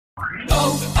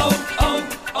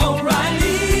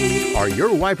O'Reilly. Are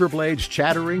your wiper blades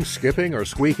chattering, skipping, or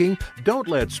squeaking? Don't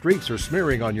let streaks or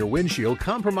smearing on your windshield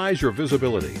compromise your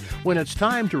visibility. When it's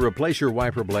time to replace your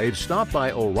wiper blades, stop by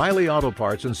O'Reilly Auto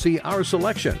Parts and see our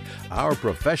selection. Our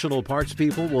professional parts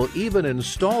people will even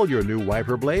install your new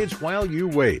wiper blades while you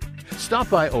wait. Stop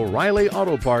by O'Reilly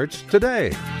Auto Parts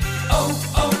today.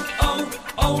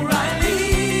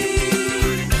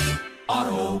 O'Reilly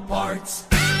Auto Parts.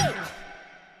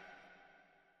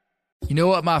 You know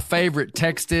what my favorite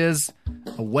text is?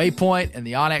 A waypoint in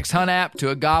the onX Hunt app to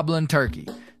a gobbling turkey.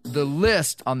 The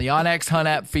list on the onX Hunt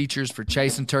app features for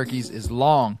chasing turkeys is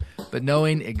long, but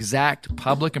knowing exact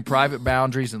public and private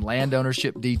boundaries and land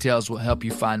ownership details will help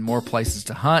you find more places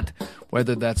to hunt,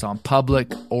 whether that's on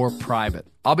public or private.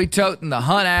 I'll be toting the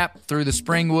Hunt app through the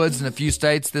spring woods in a few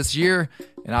states this year,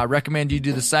 and I recommend you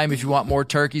do the same if you want more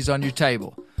turkeys on your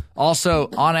table. Also,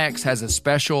 onX has a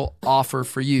special offer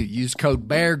for you. Use code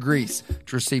BEARGREASE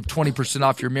to receive 20%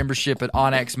 off your membership at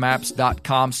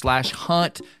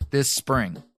onxmaps.com/hunt this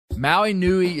spring. Maui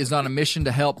Nui is on a mission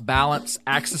to help balance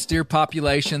axis deer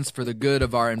populations for the good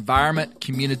of our environment,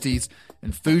 communities,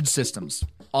 and food systems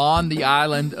on the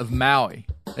island of Maui.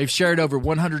 They've shared over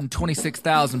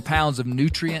 126,000 pounds of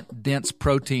nutrient-dense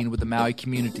protein with the Maui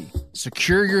community.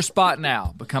 Secure your spot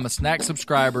now. Become a snack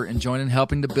subscriber and join in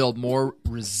helping to build more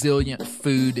resilient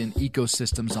food and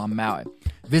ecosystems on Maui.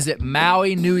 Visit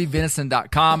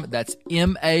MauiNuiVenison.com. That's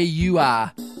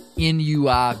MAUINUI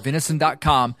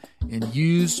Venison.com and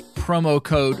use promo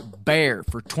code BEAR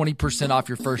for 20% off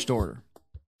your first order.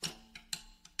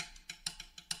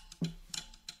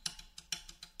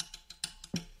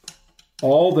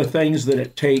 All the things that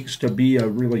it takes to be a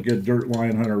really good dirt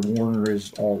lion hunter, Warner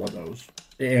is all of those.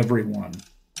 Everyone.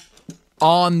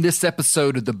 On this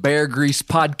episode of the Bear Grease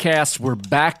Podcast, we're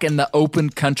back in the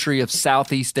open country of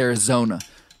Southeast Arizona.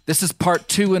 This is part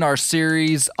 2 in our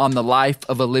series on the life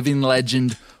of a living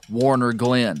legend, Warner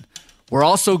Glenn. We're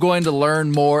also going to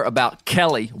learn more about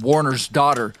Kelly, Warner's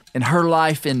daughter, and her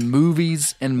life in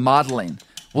movies and modeling.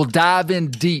 We'll dive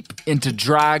in deep into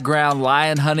dry ground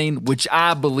lion hunting, which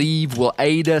I believe will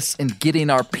aid us in getting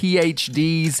our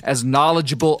PhDs as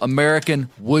knowledgeable American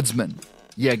woodsmen.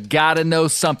 You gotta know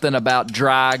something about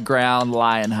dry ground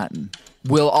lion hunting.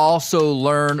 We'll also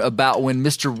learn about when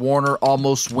Mr. Warner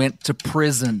almost went to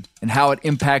prison and how it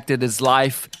impacted his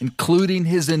life, including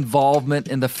his involvement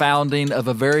in the founding of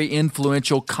a very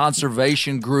influential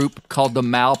conservation group called the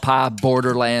Malpai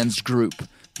Borderlands Group.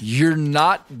 You're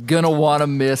not going to want to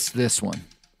miss this one.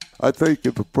 I think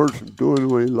if a person's doing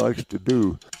what he likes to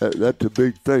do, that's a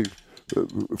big thing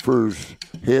for his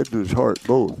head and his heart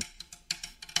both.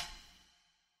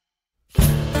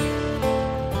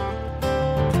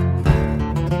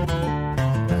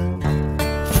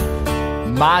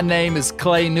 My name is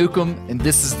Clay Newcomb, and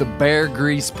this is the Bear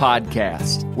Grease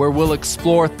Podcast, where we'll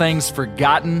explore things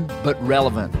forgotten but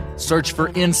relevant, search for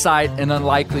insight in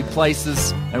unlikely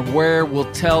places, and where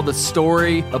we'll tell the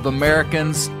story of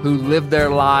Americans who live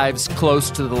their lives close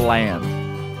to the land.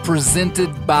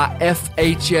 Presented by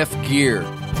FHF Gear,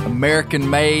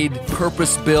 American-made,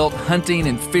 purpose-built hunting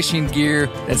and fishing gear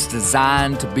that's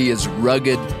designed to be as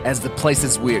rugged as the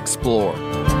places we explore.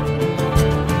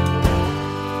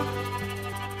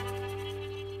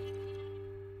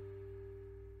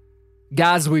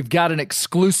 Guys, we've got an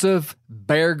exclusive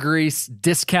Bear Grease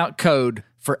discount code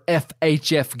for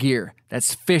FHF Gear.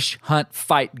 That's Fish Hunt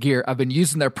Fight Gear. I've been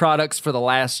using their products for the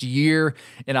last year,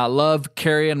 and I love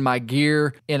carrying my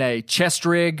gear in a chest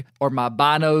rig or my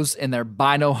binos in their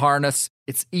bino harness.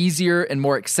 It's easier and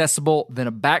more accessible than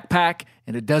a backpack,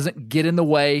 and it doesn't get in the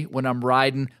way when I'm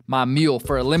riding my mule.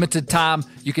 For a limited time,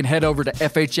 you can head over to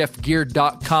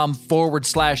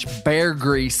FHFgear.com/Bear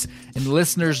Grease, and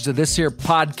listeners to this here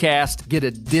podcast get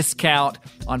a discount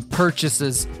on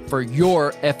purchases for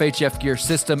your FHF Gear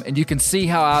system, and you can see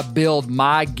how I build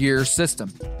my gear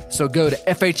system. So go to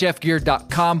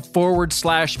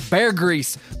FHFgear.com/Bear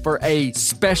Grease for a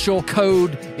special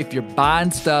code if you're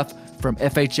buying stuff from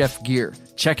FHF Gear.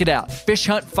 Check it out. Fish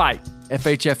Hunt Fight,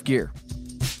 FHF Gear.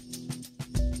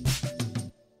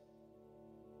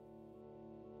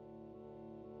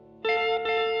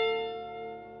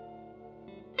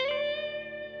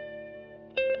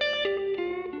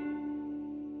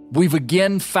 We've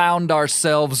again found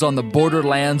ourselves on the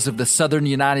borderlands of the southern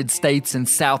United States and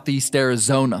southeast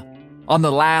Arizona. On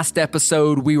the last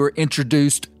episode, we were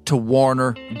introduced to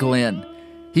Warner Glenn.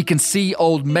 He can see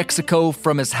old Mexico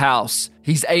from his house.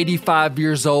 He's 85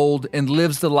 years old and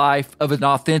lives the life of an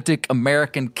authentic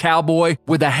American cowboy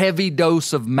with a heavy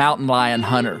dose of mountain lion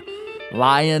hunter.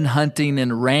 Lion hunting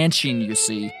and ranching, you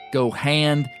see, go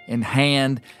hand in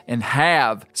hand and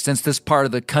have since this part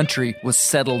of the country was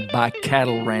settled by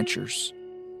cattle ranchers.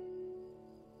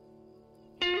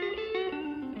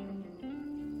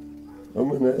 I'm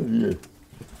going to have you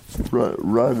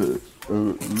ride a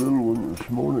little one this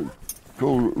morning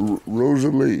called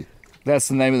Rosalie. That's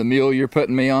the name of the mule you're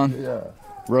putting me on? Yeah.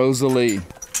 Rosalie.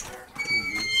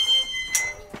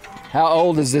 How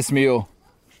old is this mule?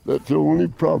 That's the only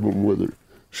problem with her.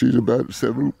 She's about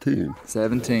 17.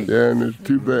 17. Yeah, and it's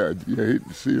too bad. You hate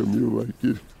to see a mule like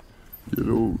this get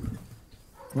old.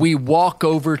 We walk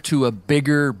over to a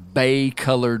bigger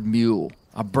bay-colored mule,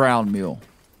 a brown mule.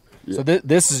 Yeah. So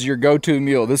this is your go-to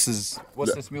mule. What's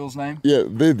this mule's name? Yeah,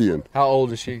 Vivian. How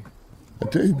old is she? I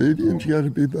tell you, Vivian's got to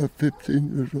be about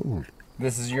 15 years old.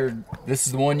 This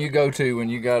is the one you go to when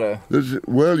you gotta.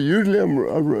 Well, usually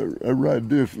I ride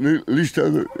this at least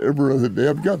every other day.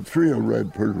 I've got 3 I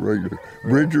ride pretty regular: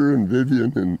 Bridger and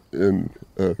Vivian and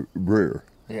Brer.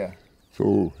 Yeah.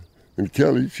 So, and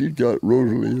Kelly, she's got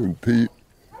Rosalie and Pete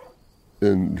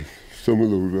and some of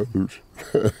those others.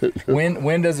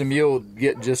 When does a mule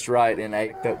get just right in the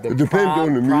it depends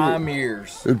on the mule. Prime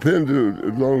years? It depends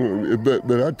as long,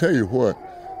 but I tell you what.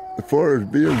 As far as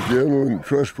being gentle and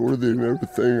trustworthy and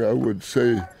everything, I would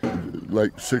say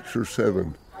like 6 or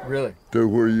 7. Really? To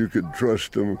where you could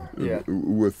trust them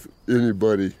with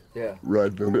anybody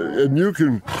riding them. And you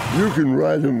can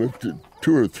ride them at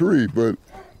 2 or 3, but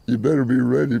you better be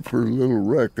ready for a little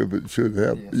wreck if it should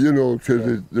happen. Yes. You know,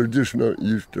 because they're just not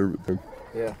used to everything.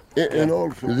 Yeah. And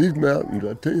also, these mountains,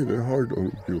 I tell you, they're hard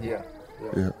on them.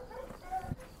 Yeah.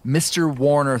 Mr.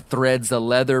 Warner threads a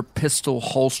leather pistol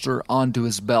holster onto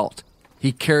his belt.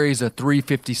 He carries a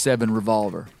 .357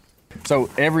 revolver. So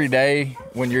every day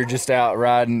when you're just out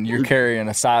riding, you're carrying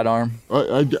a sidearm?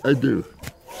 I do.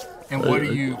 And what are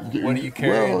you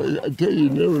carrying? Well, I tell you, you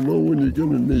never know when you're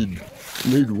going to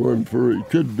need one for it.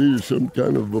 Could be some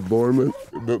kind of a varmint.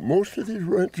 But most of these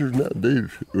ranchers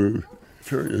nowadays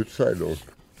carry a sidearm.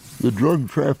 The drug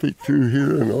traffic through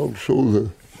here and also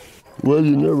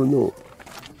you never know.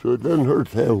 So it doesn't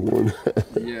hurt to have one.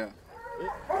 Yeah.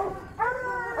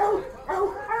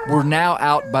 We're now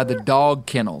out by the dog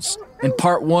kennels. In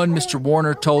part 1, Mr.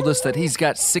 Warner told us that he's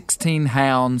got 16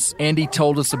 hounds, and he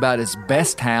told us about his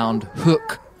best hound,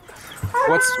 Hook.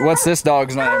 What's this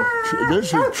dog's name?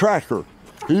 This is Tracker.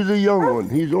 He's a young one.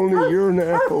 He's only a year and a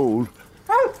half old,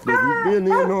 but he's been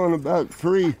in on about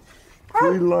three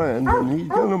lines, and he's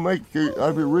going to make it.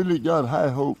 I've really got high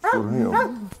hopes for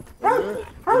him.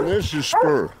 And this is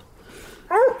Spur.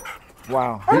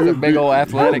 Wow, he's a big old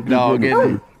athletic dog,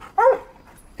 isn't he?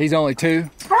 He's only 2?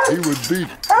 He would beat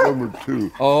number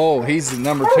 2. Oh, he's the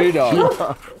number 2 dog.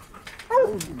 Yeah.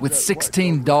 With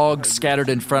 16 dogs scattered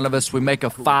in front of us, we make a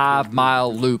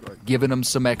 5-mile loop, giving them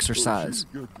some exercise.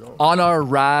 On our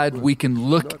ride, we can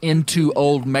look into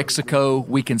old Mexico,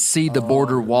 we can see the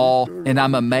border wall, and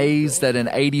I'm amazed that an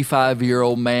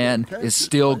 85-year-old man is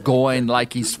still going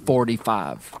like he's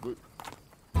 45.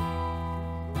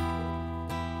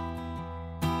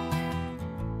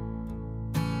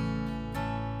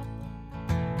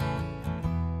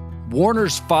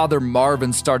 Warner's father,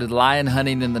 Marvin, started lion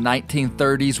hunting in the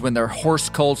 1930s when their horse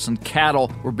colts and cattle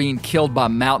were being killed by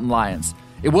mountain lions.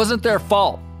 It wasn't their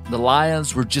fault. The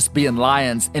lions were just being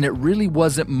lions, and it really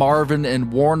wasn't Marvin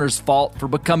and Warner's fault for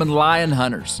becoming lion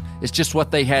hunters. It's just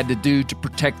what they had to do to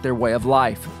protect their way of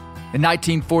life. In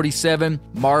 1947,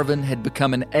 Marvin had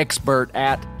become an expert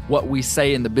at what we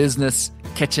say in the business,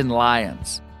 catching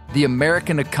lions. The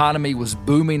American economy was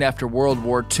booming after World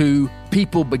War II.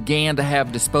 People began to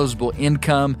have disposable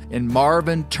income, and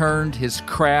Marvin turned his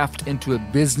craft into a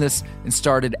business and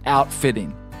started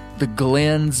outfitting. The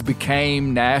Glens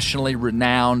became nationally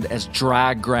renowned as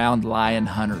dry ground lion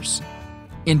hunters.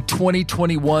 In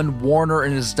 2021, Warner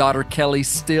and his daughter Kelly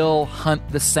still hunt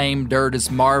the same dirt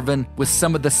as Marvin with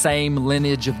some of the same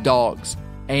lineage of dogs,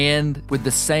 and with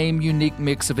the same unique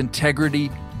mix of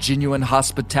integrity, genuine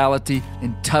hospitality,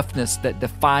 and toughness that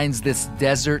defines this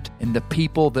desert and the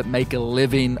people that make a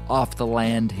living off the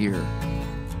land here.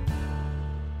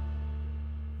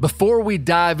 Before we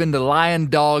dive into lion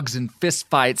dogs and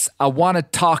fistfights, I want to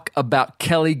talk about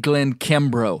Kelly Glenn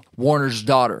Kimbrough, Warner's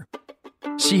daughter.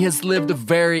 She has lived a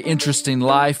very interesting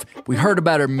life. We heard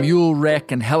about her mule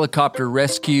wreck and helicopter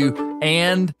rescue,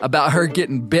 and about her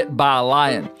getting bit by a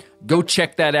lion. Go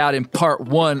check that out in part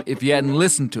 1 if you hadn't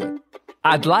listened to it.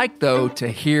 I'd like, though, to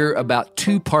hear about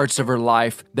 2 parts of her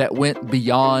life that went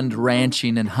beyond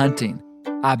ranching and hunting.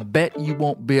 I bet you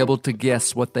won't be able to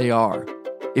guess what they are.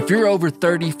 If you're over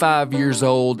 35 years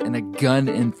old and a gun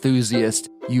enthusiast,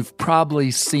 you've probably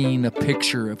seen a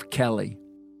picture of Kelly.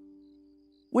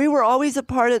 we were always a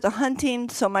part of the hunting.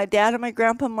 So my dad and my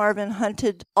grandpa Marvin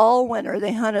hunted all winter.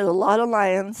 They hunted a lot of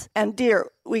lions and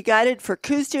deer. We guided for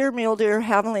Coues deer, mule deer,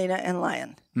 javelina, and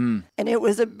lion. And it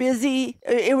was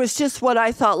it was just what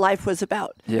I thought life was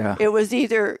about. Yeah. It was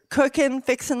either cooking,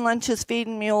 fixing lunches,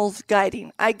 feeding mules,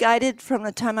 guiding. I guided from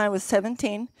the time I was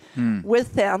 17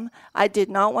 with them. I did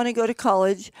not want to go to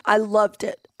college. I loved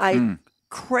it. I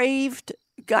craved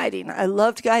guiding. I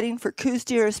loved guiding for Coues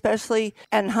deer especially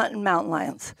and hunting mountain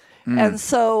lions. And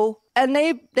so, and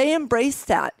they embraced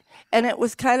that. And it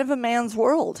was kind of a man's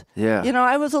world. Yeah. You know,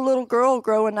 I was a little girl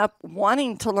growing up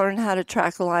wanting to learn how to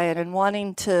track a lion and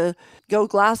wanting to go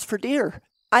glass for deer.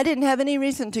 I didn't have any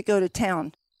reason to go to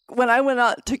town. When I went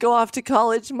out to go off to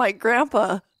college, my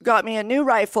grandpa got me a new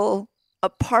rifle, a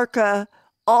parka,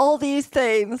 all these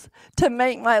things to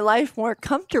make my life more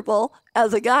comfortable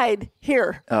as a guide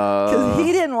here. Because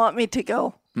he didn't want me to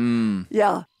go.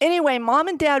 Yeah. Anyway, Mom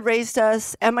and Dad raised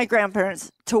us and my grandparents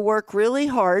to work really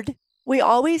hard. We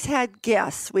always had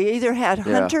guests. We either had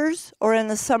hunters or in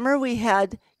the summer we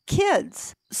had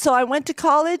kids. So I went to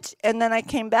college and then I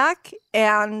came back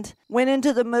and went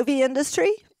into the movie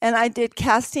industry. And I did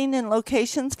casting in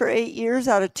locations for 8 years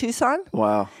out of Tucson.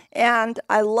 Wow. And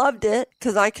I loved it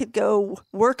because I could go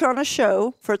work on a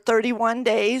show for 31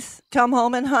 days, come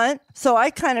home and hunt. So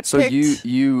I kind of picked.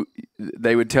 So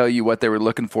they would tell you what they were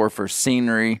looking for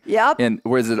scenery. Yep. And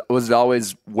was it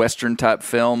always Western type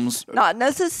films? Not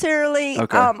necessarily.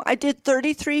 Okay. I did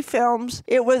 33 films.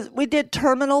 We did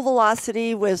Terminal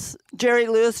Velocity with Jerry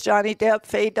Lewis, Johnny Depp,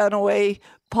 Faye Dunaway,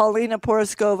 Paulina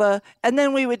Poroskova, and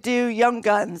then we would do Young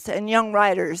Guns and Young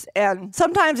Riders, and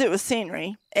sometimes it was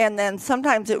scenery, and then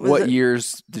sometimes it was... What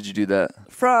years did you do that?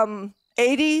 From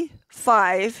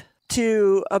 85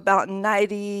 to about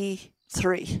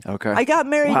 93. Okay. I got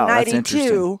married in That's interesting.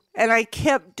 92, and I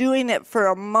kept doing it for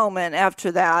a moment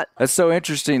after that. That's so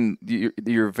interesting,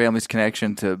 your family's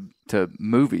connection to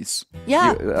movies.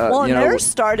 Yeah. You know, theirs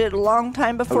started a long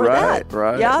time before that.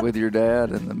 Right, Yeah. with your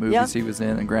dad and the movies he was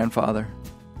in and grandfather.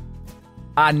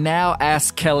 I now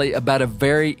ask Kelly about a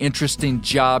very interesting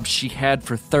job she had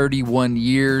for 31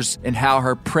 years and how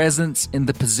her presence in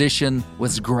the position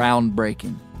was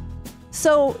groundbreaking.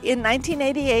 So in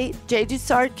 1988, Jay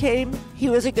Dussard came. He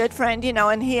was a good friend,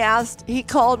 and he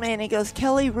called me and he goes,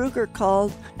 Kelly Ruger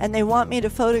called and they want me to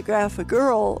photograph a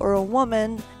girl or a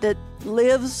woman that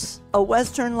lives a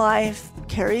Western life,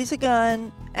 carries a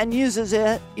gun, and uses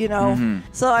it,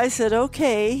 So I said,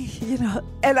 okay,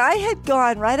 And I had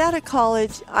gone right out of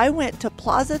college. I went to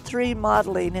Plaza 3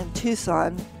 modeling in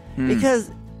Tucson because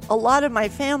a lot of my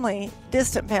family,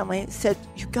 distant family, said,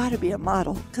 you got to be a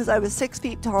model because I was 6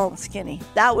 feet tall and skinny.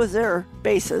 That was their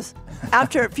basis.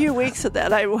 After a few weeks of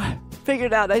that, I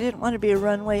figured out I didn't want to be a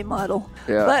runway model.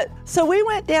 Yeah. But so we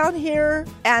went down here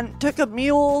and took a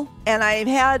mule, and I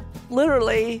had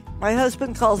literally, my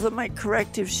husband calls them my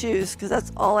corrective shoes because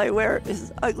that's all I wear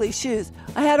is ugly shoes.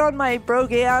 I had on my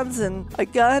brogans and a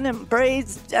gun and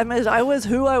braids. I mean, I was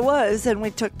who I was, and we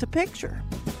took the picture.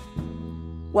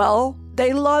 Well,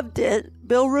 they loved it.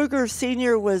 Bill Ruger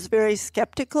Sr. was very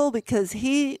skeptical because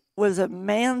he was a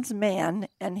man's man,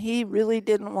 and he really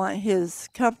didn't want his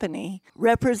company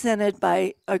represented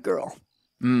by a girl.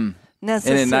 And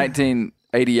in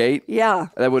 1988? Yeah.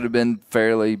 That would have been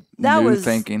fairly new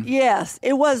thinking. Yes,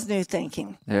 it was new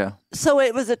thinking. Yeah. So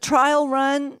it was a trial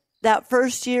run that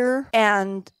first year,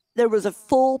 and there was a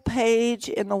full page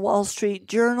in the Wall Street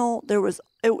Journal.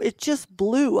 It just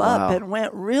blew up and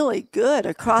went really good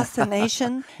across the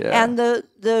nation. Yeah. And the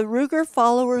Ruger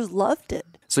followers loved it.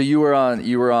 So you were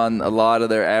on a lot of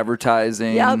their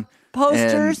advertising. Yep.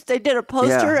 Posters. They did a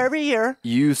poster Yeah. every year.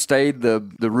 You stayed the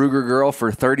Ruger girl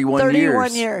for 31 years.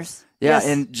 31 years. Yeah, Yes.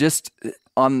 and just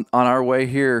on our way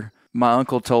here, my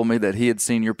uncle told me that he had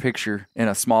seen your picture in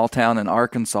a small town in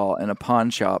Arkansas in a pawn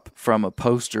shop from a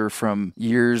poster from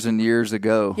years and years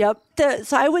ago. Yep.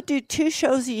 So I would do 2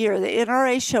 shows a year, the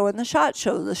NRA show and the SHOT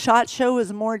Show. The SHOT Show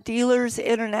was more dealers,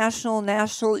 international,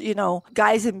 national,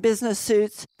 guys in business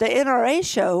suits. The NRA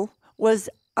show was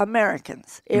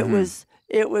Americans. It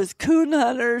was coon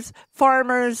hunters,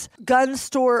 farmers, gun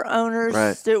store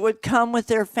owners that would come with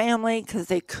their family because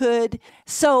they could.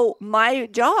 So my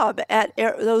job at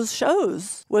those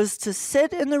shows was to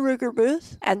sit in the Ruger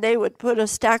booth, and they would put a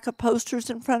stack of posters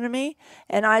in front of me,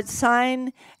 and I'd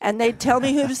sign, and they'd tell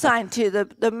me who to sign to.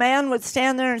 The man would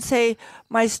stand there and say,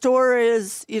 my store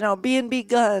is, B&B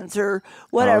Guns or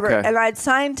whatever, and I'd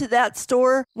sign to that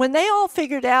store. When they all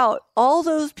figured out, all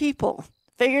those people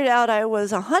figured out I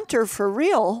was a hunter for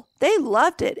real, they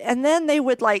loved it. And then they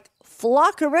would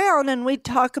flock around and we'd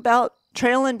talk about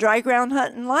trail and dry ground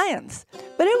hunting lions.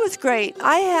 But it was great.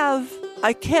 I have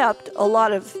I kept a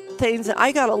lot of things.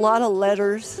 I got a lot of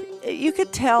letters. You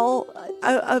could tell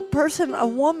a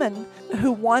woman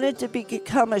who wanted to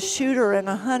become a shooter and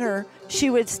a hunter, she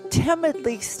would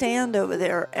timidly stand over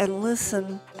there and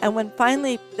listen. And when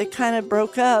finally they kind of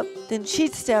broke up, then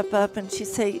she'd step up and she'd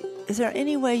say, is there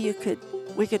any way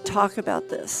we could talk about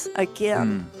this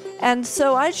again? And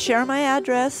so I'd share my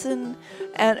address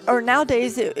or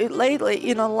nowadays,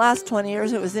 lately, the last 20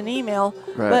 years, it was an email.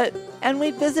 Right. And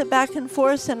we'd visit back and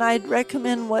forth, and I'd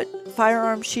recommend what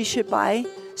firearms she should buy.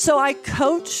 So I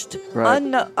coached,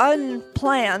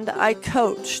 unplanned, I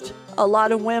coached a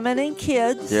lot of women and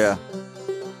kids. Yeah.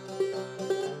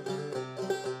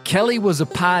 Kelly was a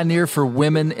pioneer for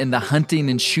women in the hunting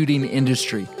and shooting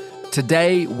industry.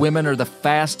 Today, women are the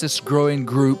fastest growing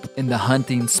group in the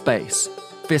hunting space.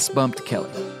 Fist bump to Kelly.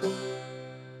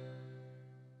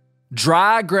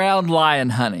 Dry ground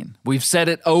lion hunting. We've said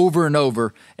it over and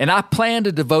over, and I plan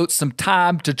to devote some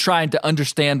time to trying to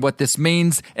understand what this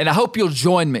means, and I hope you'll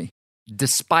join me.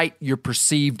 Despite your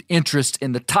perceived interest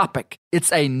in the topic,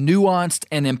 it's a nuanced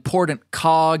and important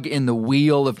cog in the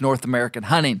wheel of North American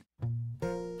hunting.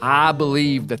 I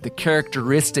believe that the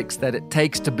characteristics that it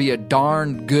takes to be a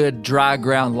darn good dry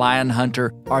ground lion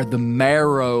hunter are the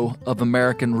marrow of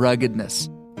American ruggedness.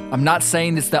 I'm not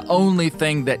saying it's the only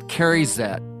thing that carries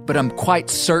that, but I'm quite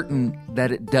certain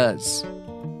that it does.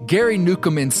 Gary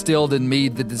Newcomb instilled in me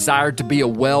the desire to be a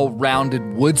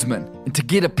well-rounded woodsman and to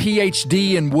get a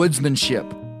PhD in woodsmanship.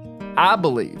 I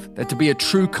believe that to be a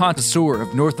true connoisseur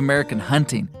of North American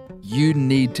hunting, you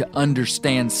need to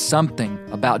understand something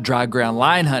about dry ground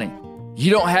lion hunting.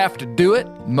 You don't have to do it.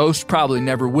 Most probably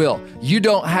never will. You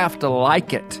don't have to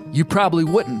like it. You probably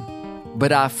wouldn't.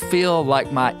 But I feel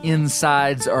like my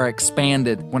insides are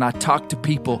expanded when I talk to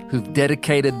people who've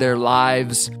dedicated their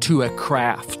lives to a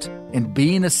craft. And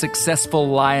being a successful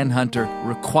lion hunter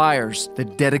requires the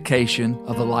dedication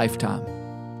of a lifetime.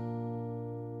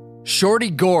 Shorty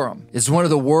Gorham is one of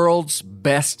the world's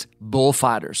best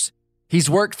bullfighters. He's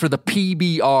worked for the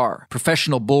PBR,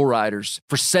 Professional Bull Riders,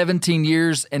 for 17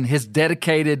 years and has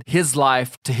dedicated his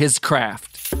life to his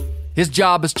craft. His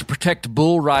job is to protect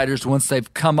bull riders once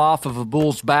they've come off of a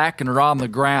bull's back and are on the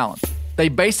ground. They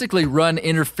basically run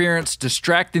interference,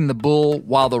 distracting the bull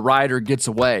while the rider gets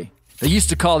away. They used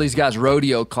to call these guys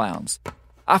rodeo clowns.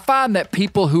 I find that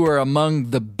people who are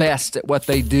among the best at what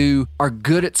they do are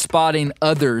good at spotting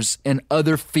others in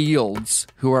other fields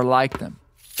who are like them.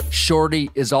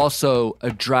 Shorty is also a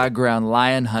dry ground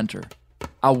lion hunter.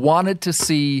 I wanted to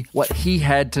see what he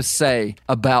had to say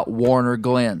about Warner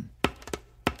Glen.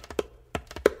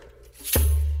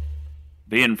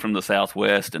 Being from the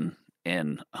Southwest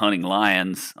and hunting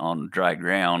lions on dry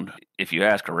ground, if you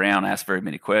ask around, ask very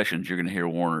many questions, you're going to hear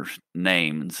Warner's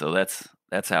name. And so that's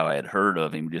how I had heard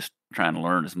of him, just trying to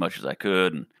learn as much as I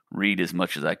could and read as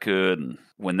much as I could. And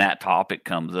when that topic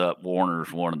comes up,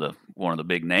 Warner's one of the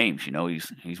big names.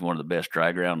 He's one of the best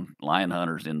dry ground lion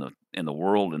hunters in the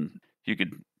world, and you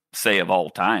could say of all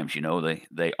times.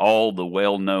 They all the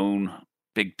well-known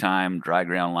big time dry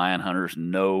ground lion hunters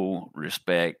know,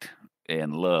 respect,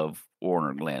 and love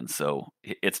Warner Glen. So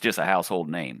it's just a household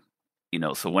name.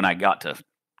 So when I got to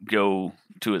go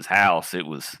to his house, it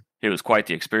was quite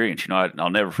the experience. I'll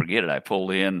never forget it. I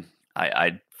pulled in.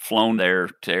 I'd flown there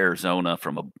to Arizona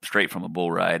straight from a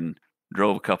bull ride and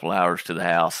drove a couple hours to the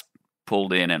house,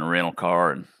 pulled in a rental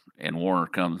car, and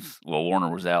Warner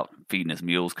was out feeding his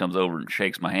mules, comes over and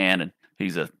shakes my hand, and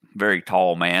he's a very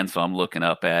tall man, so I'm looking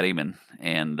up at him,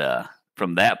 and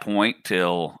from that point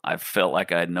till I felt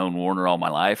like I'd known Warner all my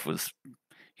life was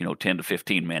 10 to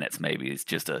 15 minutes maybe. It's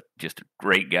just a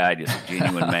great guy, just a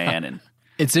genuine man. And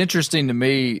it's interesting to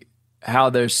me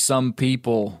how there's some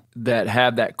people that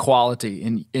have that quality.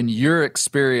 In your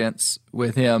experience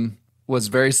with him was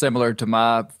very similar to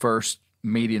my first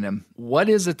meeting him. What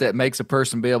is it that makes a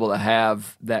person be able to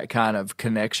have that kind of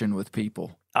connection with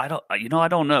people? I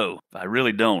don't know. I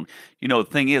really don't. The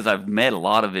thing is, I've met a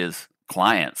lot of his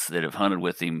clients that have hunted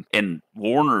with him, and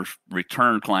Warner's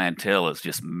return clientele is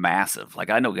just massive. Like,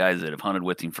 I know guys that have hunted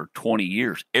with him for 20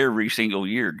 years, every single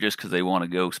year, just because they want to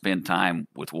go spend time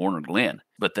with Warner Glen.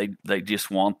 But they just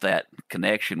want that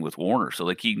connection with Warner, so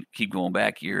they keep going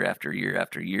back year after year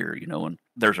after year. And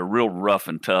there's a real rough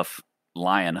and tough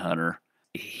lion hunter.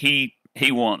 He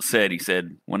once said,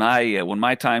 when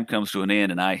my time comes to an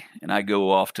end and I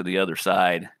go off to the other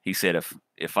side, he said,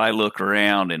 if I look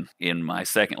around in my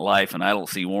second life and I don't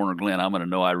see Warner Glen, I'm going to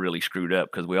know I really screwed up,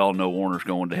 because we all know Warner's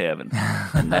going to heaven.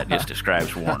 And that just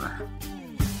describes Warner.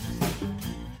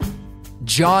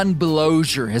 John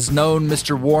Belosier has known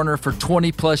Mr. Warner for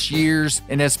 20 plus years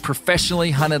and has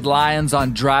professionally hunted lions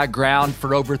on dry ground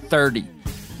for over 30.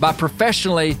 By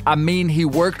professionally, I mean he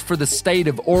worked for the state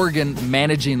of Oregon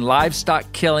managing livestock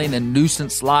killing and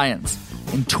nuisance lions.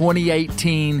 In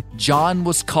 2018, John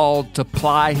was called to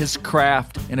ply his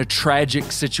craft in a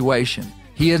tragic situation.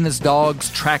 He and his dogs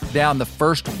tracked down the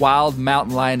first wild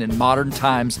mountain lion in modern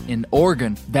times in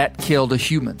Oregon that killed a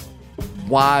human.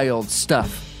 Wild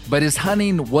stuff. But his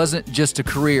hunting wasn't just a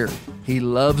career. He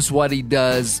loves what he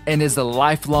does and is a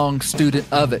lifelong student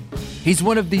of it. He's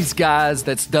one of these guys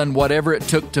that's done whatever it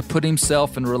took to put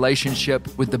himself in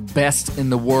relationship with the best in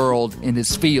the world in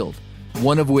his field,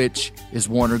 one of which is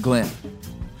Warner Glenn.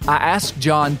 I asked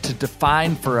John to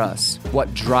define for us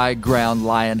what dry ground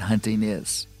lion hunting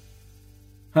is.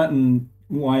 Hunting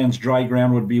lions dry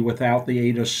ground would be without the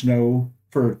aid of snow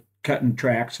for cutting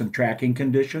tracks and tracking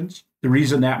conditions. The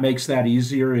reason that makes that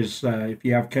easier is if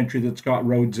you have country that's got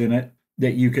roads in it,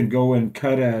 that you can go and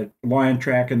cut a lion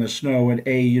track in the snow, and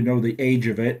A, you know the age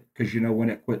of it because you know when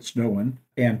it quit snowing,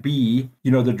 and B,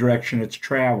 you know the direction it's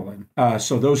traveling.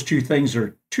 So those two things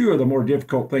are two of the more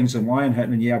difficult things in lion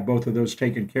hunting, and you have both of those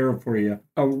taken care of for you.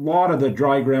 A lot of the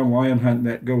dry ground lion hunting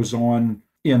that goes on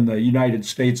in the United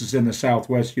States is in the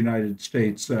Southwest United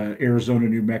States, Arizona,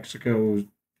 New Mexico,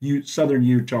 southern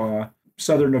Utah,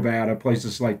 southern Nevada,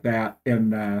 places like that.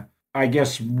 And I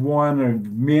guess one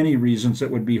of many reasons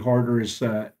it would be harder is,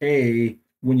 A,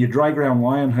 when you dry ground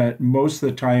lion hunt, most of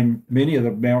the time, many of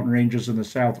the mountain ranges in the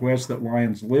Southwest that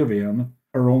lions live in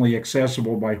are only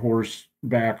accessible by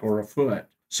horseback or afoot.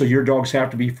 So your dogs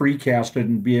have to be free casted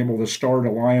and be able to start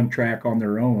a lion track on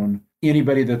their own.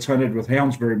 Anybody that's hunted with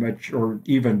hounds very much or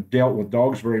even dealt with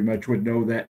dogs very much would know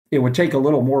that it would take a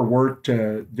little more work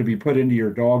to be put into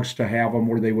your dogs to have them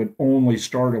where they would only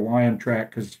start a lion track,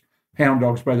 because hound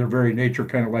dogs by their very nature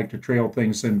kind of like to trail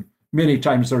things, and many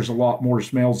times there's a lot more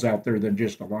smells out there than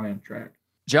just a lion track.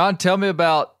 John, tell me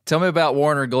about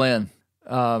Warner Glenn.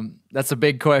 That's a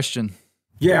big question.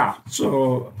 Yeah,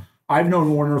 so I've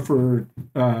known Warner for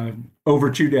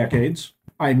over 2 decades.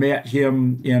 I met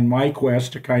him in my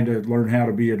quest to kind of learn how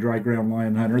to be a dry ground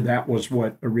lion hunter. That was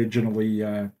what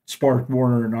originally sparked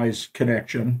Warner and I's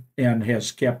connection and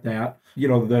has kept that. You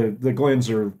know, the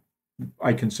Glenns are,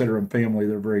 I consider them family.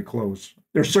 They're very close.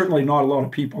 There's certainly not a lot of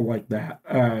people like that.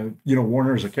 You know,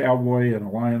 Warner's a cowboy and a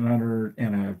lion hunter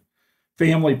and a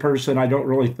family person. I don't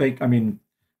really think,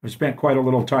 I spent quite a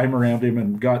little time around him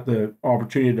and got the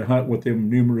opportunity to hunt with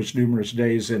him numerous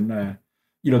days. And,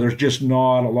 you know, there's just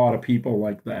not a lot of people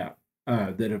like that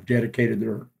that have dedicated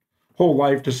their whole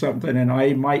life to something. And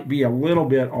I might be a little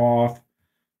bit off,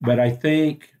 but I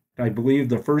believe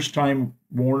the first time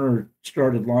Warner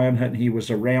started lion hunting, he was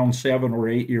around 7 or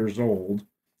 8 years old,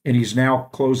 and he's now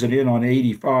closing in on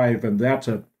 85. And that's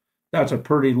a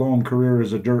pretty long career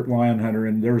as a dirt lion hunter.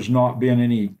 And there's not been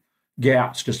any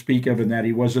gaps to speak of in that.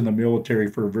 He was in the military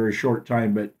for a very short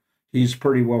time, but he's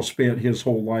pretty well spent his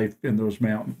whole life in those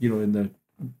mountains, you know, in the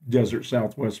desert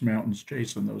Southwest mountains,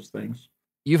 chasing those things.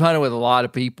 You've hunted with a lot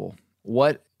of people.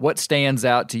 What stands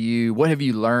out to you? What have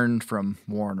you learned from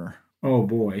Warner? Oh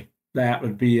boy, that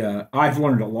would be I've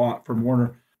learned a lot from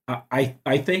Warner.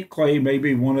 I think, Clay,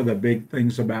 maybe one of the big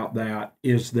things about that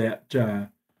is that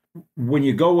when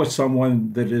you go with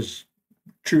someone that is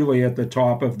truly at the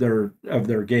top of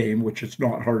their game, which it's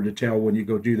not hard to tell when you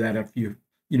go do that if you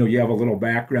have a little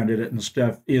background in it and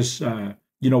stuff, is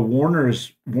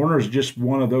Warner's just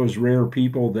one of those rare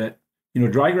people that, you know,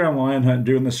 dry ground lion hunting,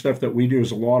 doing the stuff that we do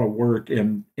is a lot of work,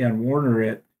 and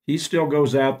Warner, he still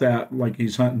goes out that like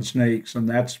he's hunting snakes, and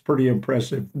that's pretty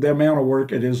impressive, the amount of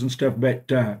work it is and stuff.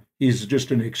 But he's just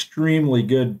an extremely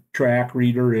good track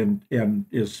reader and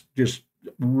is just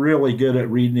really good at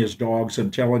reading his dogs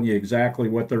and telling you exactly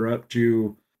what they're up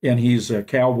to. And he's a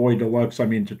cowboy deluxe.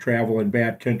 To travel in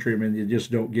bad country, you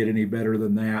just don't get any better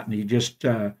than that. And he just,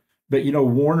 but you know,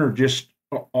 Warner, just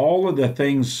all of the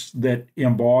things that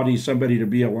embody somebody to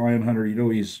be a lion hunter. You know,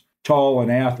 he's tall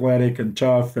and athletic and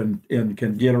tough and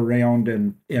can get around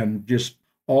and just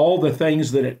all the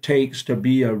things that it takes to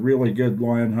be a really good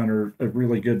lion hunter, a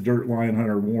really good dirt lion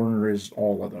hunter. Warner is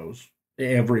all of those,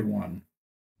 everyone.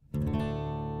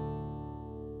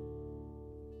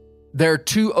 There are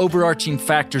 2 overarching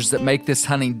factors that make this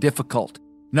hunting difficult.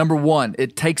 Number 1,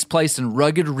 it takes place in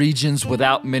rugged regions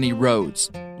without many roads.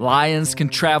 Lions can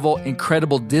travel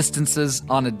incredible distances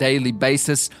on a daily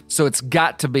basis, so it's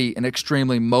got to be an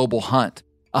extremely mobile hunt.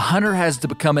 A hunter has to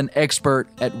become an expert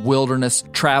at wilderness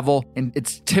travel, and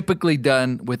it's typically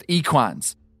done with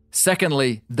equines.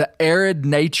 Secondly, the arid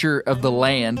nature of the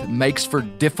land makes for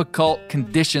difficult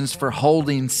conditions for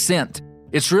holding scent.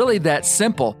 It's really that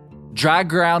simple. Dry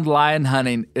ground lion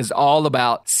hunting is all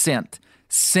about scent.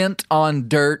 scent on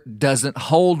dirt doesn't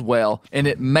hold well, and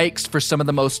it makes for some of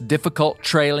the most difficult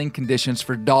trailing conditions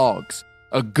for dogs.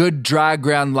 A good dry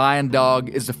ground lion dog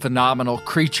is a phenomenal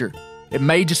creature. It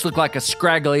may just look like a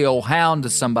scraggly old hound to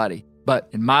somebody, but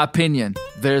in my opinion,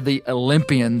 they're the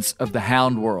Olympians of the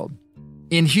hound world.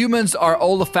 In humans, our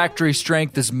olfactory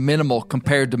strength is minimal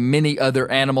compared to many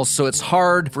other animals, so it's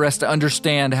hard for us to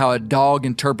understand how a dog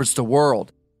interprets the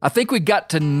world. I think we got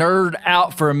to nerd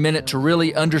out for a minute to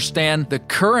really understand the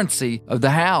currency of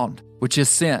the hound, which is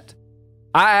scent.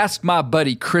 I asked my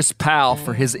buddy Chris Powell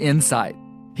for his insight.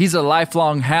 He's a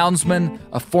lifelong houndsman,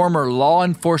 a former law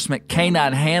enforcement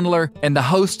canine handler, and the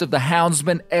host of the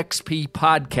Houndsman XP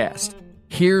podcast.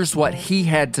 Here's what he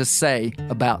had to say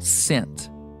about scent.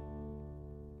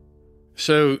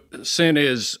 So scent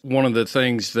is one of the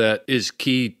things that is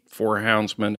key for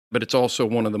houndsmen, but it's also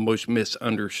one of the most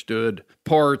misunderstood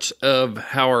parts of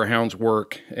how our hounds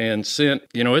work. And scent,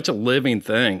 it's a living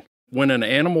thing. When an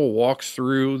animal walks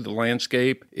through the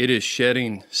landscape, it is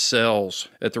shedding cells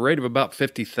at the rate of about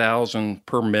 50,000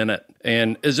 per minute.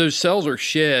 And as those cells are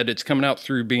shed, it's coming out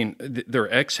through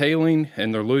they're exhaling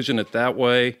and they're losing it that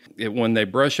way. When they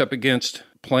brush up against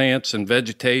plants and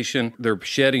vegetation, they're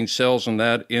shedding cells in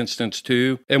that instance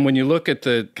too. And when you look at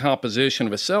the composition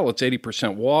of a cell, it's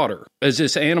 80% water. As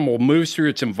this animal moves through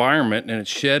its environment and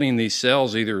it's shedding these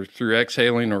cells either through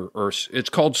exhaling or it's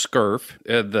called scurf.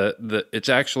 It's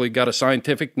actually got a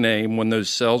scientific name. When those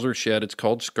cells are shed, it's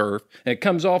called scurf. And it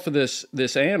comes off of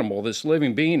this animal, this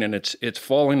living being, and it's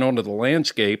falling onto the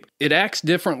landscape. It acts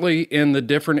differently in the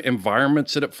different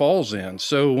environments that it falls in.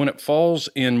 So when it falls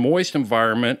in moist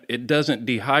environment, it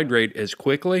doesn't dehydrate as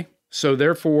quickly. So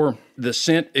therefore, the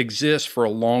scent exists for a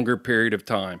longer period of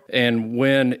time. And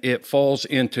when it falls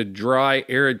into dry,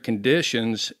 arid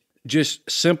conditions, just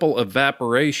simple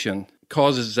evaporation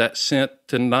causes that scent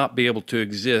to not be able to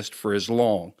exist for as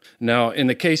long. Now, in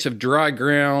the case of dry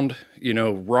ground,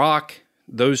 rock,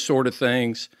 those sort of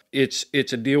things, it's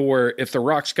a deal where if the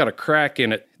rock's got a crack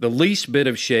in it, the least bit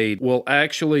of shade will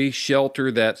actually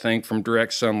shelter that thing from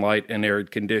direct sunlight and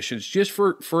arid conditions just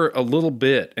for a little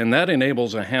bit. And that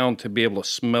enables a hound to be able to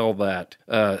smell that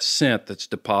scent that's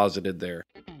deposited there.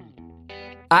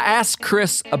 I asked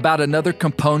Chris about another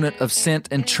component of scent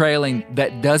and trailing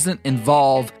that doesn't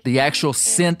involve the actual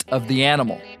scent of the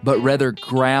animal, but rather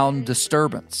ground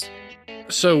disturbance.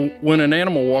 So when an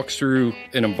animal walks through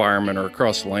an environment or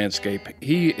across the landscape,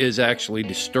 he is actually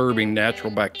disturbing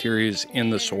natural bacteria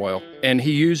in the soil. And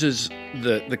he uses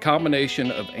the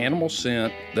combination of animal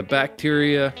scent, the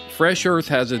bacteria. Fresh earth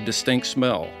has a distinct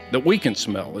smell that we can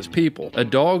smell as people. A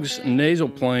dog's nasal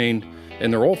plane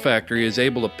and their olfactory is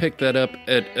able to pick that up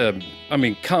at,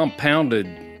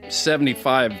 compounded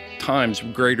 75 times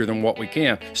greater than what we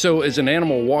can. So as an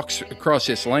animal walks across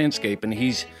this landscape and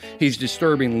he's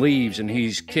disturbing leaves and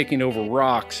he's kicking over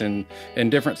rocks and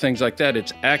different things like that,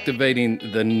 it's activating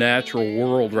the natural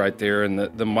world right there and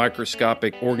the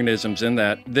microscopic organisms in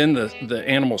that. Then the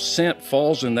animal scent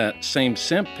falls in that same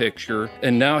scent picture,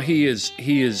 and now he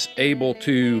is able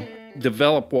to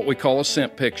develop what we call a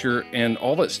scent picture, and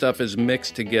all that stuff is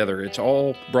mixed together. It's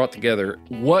all brought together.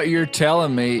 What you're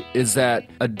telling me is that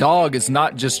a dog is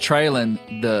not just trailing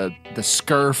the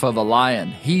scurf of a lion.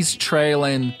 He's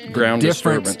trailing ground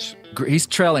disturbance. He's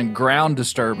trailing ground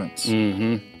disturbance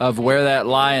of where that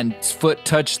lion's foot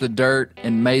touched the dirt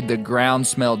and made the ground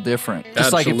smell different.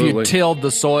 Just Absolutely. Like if you tilled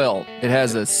the soil, it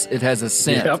has a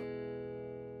scent. Yep.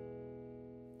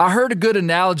 I heard a good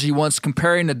analogy once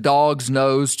comparing a dog's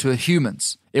nose to a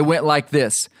human's. It went like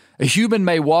this. A human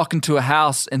may walk into a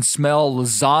house and smell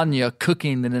lasagna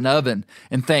cooking in an oven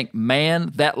and think,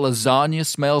 man, that lasagna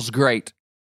smells great.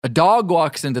 A dog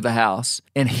walks into the house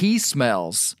and he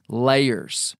smells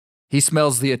layers. He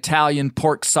smells the Italian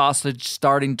pork sausage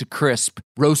starting to crisp,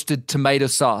 roasted tomato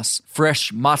sauce,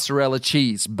 fresh mozzarella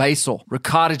cheese, basil,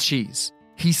 ricotta cheese.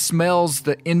 He smells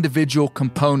the individual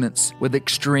components with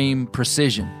extreme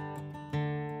precision.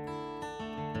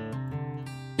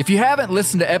 If you haven't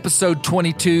listened to episode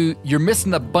 22, you're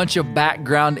missing a bunch of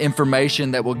background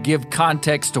information that will give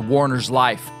context to Warner's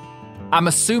life. I'm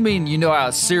assuming you know how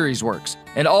a series works,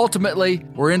 and ultimately,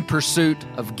 we're in pursuit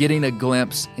of getting a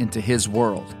glimpse into his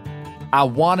world. I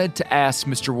wanted to ask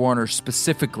Mr. Warner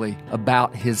specifically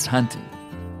about his hunting.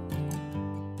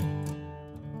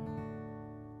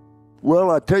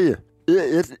 Well, I tell you,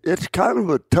 it's kind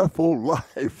of a tough old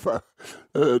life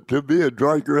to be a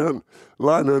dry ground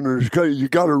line hunter. You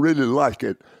got to really like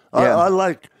it. Yeah. I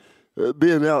like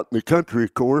being out in the country,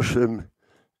 of course, and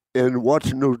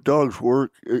watching those dogs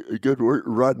work, good work,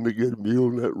 riding a good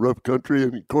mule in that rough country.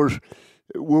 And, of course,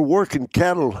 we're working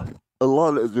cattle a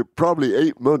lot of probably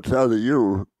 8 months out of the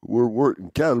year we're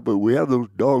working cattle, but we have those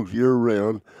dogs year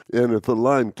round. And if a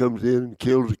lion comes in and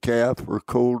kills a calf or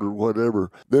cold or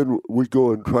whatever, then we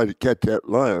go and try to catch that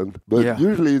lion. But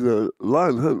usually the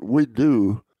lion hunt we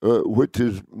do, which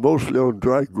is mostly on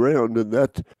dry ground, and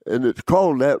it's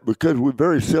called that because we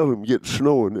very seldom get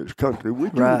snow in this country. We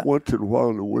do it once in a while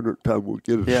in the wintertime we'll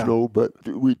get snow, but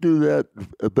we do that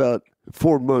about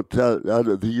 4 months out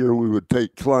of the year. We would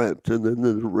take clients, and then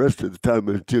the rest of the time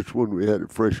it's just when we had a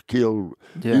fresh kill.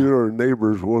 Either our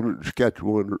neighbors wanted to catch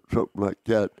one or something like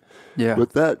that. Yeah.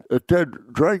 But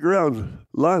that dry ground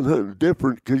lion hunting is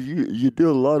different because you do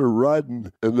a lot of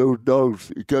riding, and those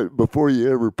dogs, before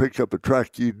you ever pick up a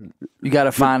track, you got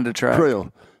to find a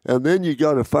trail. And then you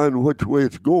got to find which way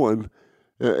it's going.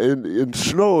 In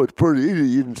snow, it's pretty easy.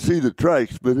 You can see the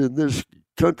tracks, but in this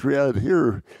country out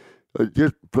here,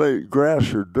 just play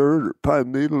grass or dirt or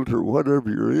pine needles or whatever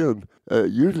you're in,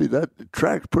 usually that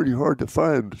track's pretty hard to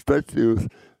find, especially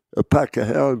with a pack of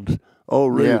hounds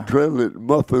already adrenaline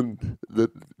muffing the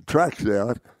tracks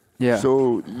out. Yeah.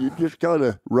 So you just got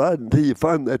to ride until you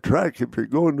find that track. If you're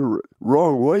going the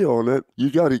wrong way on it,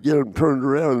 you got to get them turned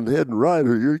around and heading right,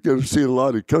 or you're going to see a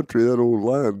lot of country that old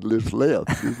lion just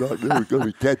left. You're not never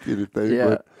going to catch anything.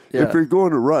 But if you're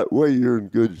going the right way, you're in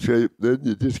good shape. Then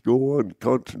you just go on and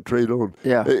concentrate on.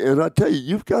 Yeah. And I tell you,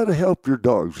 you've got to help your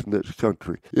dogs in this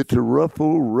country. It's a rough,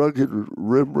 old, rugged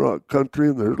rimrock country,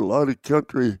 and there's a lot of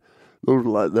country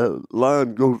that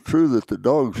line goes through that the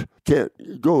dogs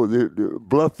can't go. They're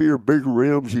bluffier, bigger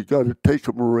rims. You got to take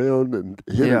them around and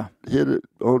hit it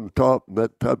on top and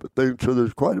that type of thing. So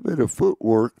there's quite a bit of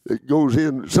footwork that goes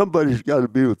in. Somebody's got to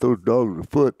be with those dogs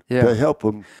afoot to help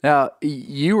them. Now,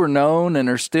 you were known and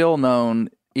are still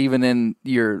known, even in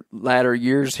your latter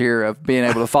years here, of being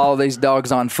able to follow these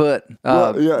dogs on foot.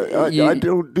 I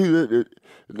don't do that.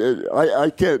 I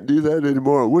can't do that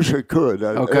anymore. I wish I could.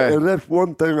 And that's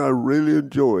one thing I really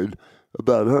enjoyed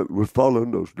about hunting, was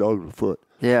following those dogs afoot.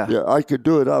 Yeah, I could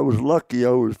do it. I was lucky.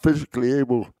 I was physically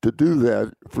able to do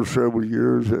that for several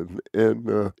years, and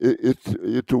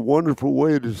it's a wonderful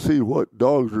way to see what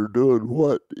dogs are doing.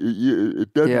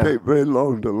 It doesn't take very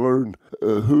long to learn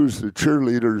who's the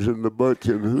cheerleaders in the bunch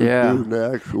and who's doing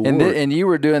the actual work. And you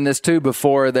were doing this too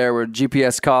before there were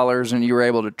GPS collars, and you were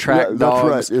able to track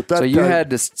dogs. That's right. So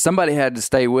you somebody had to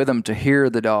stay with them to hear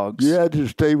the dogs. You had to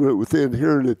stay within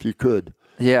hearing if you could.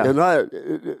 Yeah, and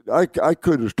I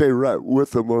couldn't stay right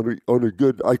with them on a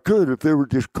good. I could if they were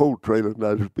just cold trailing,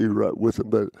 I'd just be right with them.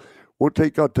 But once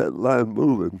they got that line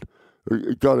moving, or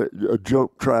got a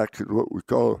jump track is what we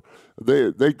call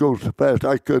it, they go so fast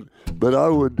I could. But I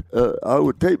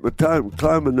would take my time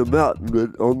climbing the mountain.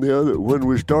 But on the other, when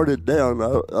we started down,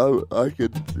 I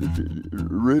could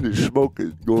really smoke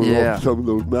it going off some of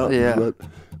those mountains.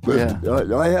 Yeah.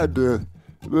 But I had to.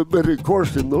 But of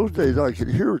course, in those days, I could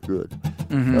hear good.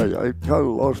 Mm-hmm. I kind of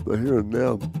lost my hearing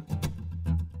now.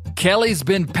 Kelly's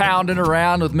been pounding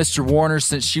around with Mr. Warner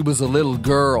since she was a little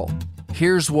girl.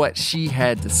 Here's what she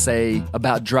had to say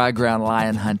about dry ground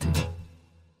lion hunting.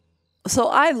 So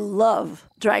I love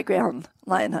dry ground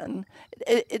lion hunting.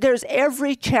 There's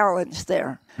every challenge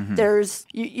there. Mm-hmm. There's,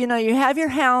 you have your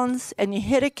hounds and you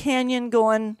hit a canyon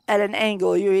going at an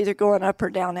angle. You're either going up or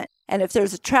down it. And if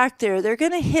there's a track there, they're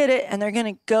going to hit it and they're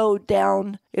going to go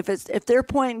down. If they're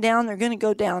pointing down, they're going to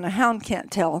go down. A hound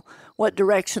can't tell what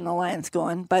direction the lion's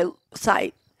going by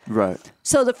sight. Right.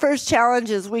 So the first challenge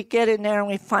is we get in there and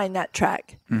we find that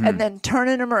track, and then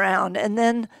turning them around. And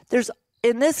then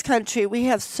in this country, we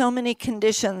have so many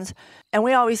conditions, and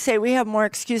we always say we have more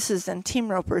excuses than team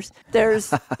ropers.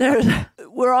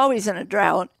 We're always in a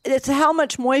drought. It's how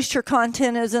much moisture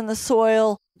content is in the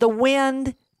soil, the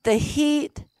wind, the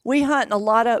heat. We hunt in a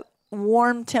lot of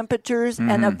warm temperatures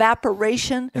and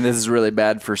evaporation. And this is really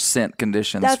bad for scent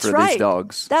conditions these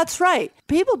dogs. That's right.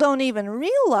 People don't even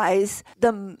realize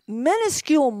the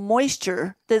minuscule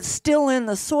moisture that's still in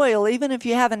the soil, even if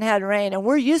you haven't had rain. And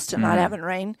we're used to not having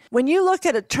rain. When you look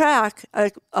at a track,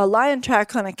 a lion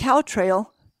track on a cow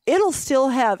trail, it'll still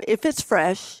have, if it's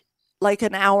fresh, like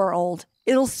an hour old,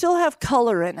 it'll still have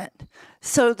color in it.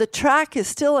 So the track is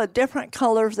still a different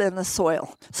color than the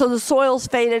soil. So the soil's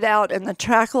faded out and the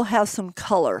track will have some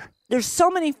color. There's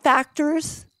so many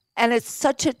factors, and it's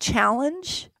such a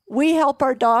challenge. We help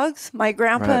our dogs. My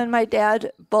grandpa and my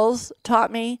dad both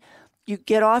taught me, you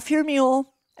get off your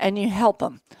mule and you help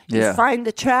them. You find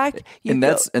the track.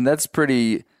 That's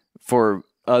pretty, for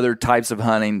other types of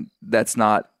hunting, that's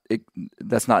not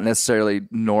necessarily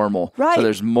normal. Right. So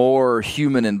there's more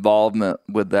human involvement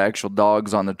with the actual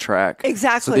dogs on the track.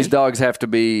 Exactly. So these dogs have to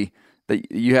be,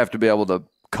 you have to be able to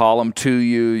call them to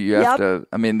you. You have to,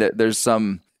 there's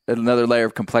some another layer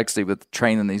of complexity with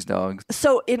training these dogs.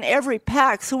 So in every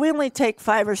pack, so we only take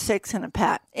 5 or 6 in a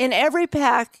pack. In every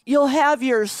pack, you'll have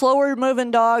your slower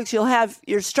moving dogs, you'll have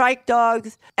your strike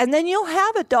dogs, and then you'll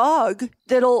have a dog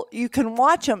you can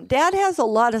watch them. Dad has a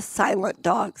lot of silent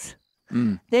dogs.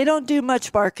 They don't do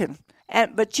much barking.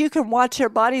 But you can watch their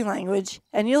body language,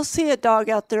 and you'll see a dog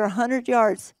out there 100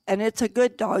 yards, and it's a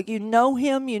good dog. You know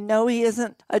him. You know he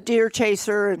isn't a deer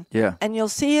chaser. And you'll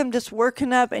see him just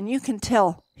working up, and you can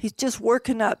tell he's just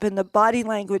working up in the body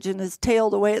language and his tail,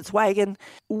 the way it's wagging.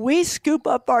 We scoop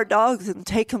up our dogs and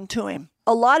take them to him.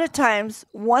 A lot of times,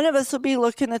 one of us will be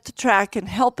looking at the track and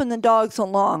helping the dogs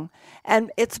along,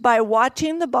 and it's by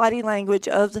watching the body language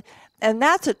and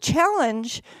that's a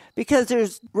challenge because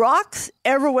there's rocks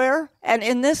everywhere. And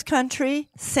in this country,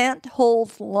 scent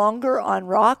holds longer on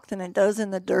rock than it does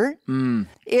in the dirt.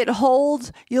 It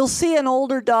holds, you'll see an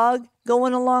older dog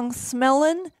going along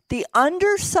smelling the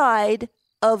underside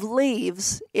of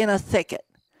leaves in a thicket.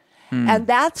 And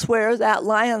that's where that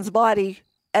lion's body,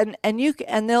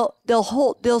 they'll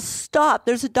stop.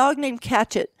 There's a dog named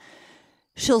Catchet.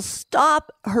 She'll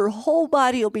stop. Her whole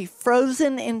body will be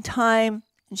frozen in time.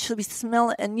 And she'll be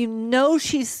smelling, and you know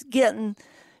she knows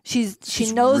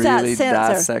really that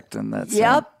sensor. Dissecting that.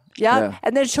 Yep. Yeah.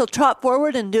 And then she'll trot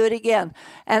forward and do it again.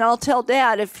 And I'll tell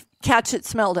Dad if Catchet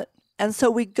smelled it. And so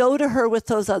we go to her with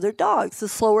those other dogs, the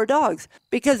slower dogs.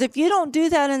 Because if you don't do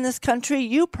that in this country,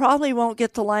 you probably won't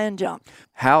get the lion jump.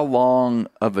 How long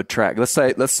of a track? Let's say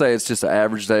it's just an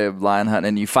average day of lion hunting,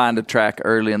 and you find a track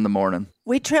early in the morning.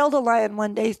 We trailed a lion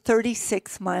one day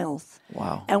 36 miles.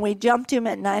 Wow. And we jumped him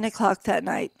at 9 o'clock that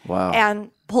night. Wow. And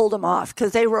pulled him off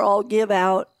because they were all give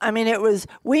out. I mean,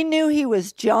 we knew he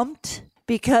was jumped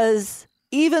because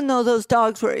even though those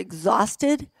dogs were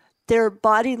exhausted, their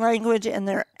body language and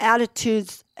their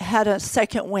attitudes had a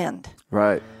second wind.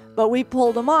 Right. But we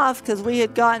pulled them off because we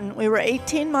were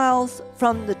 18 miles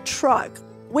from the truck.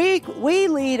 We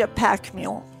lead a pack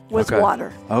mule with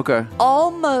water. Okay.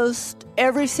 Almost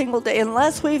every single day,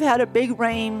 unless we've had a big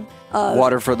rain.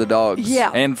 Water for the dogs.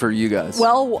 Yeah. And for you guys.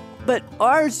 Well, but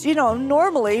ours,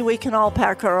 normally we can all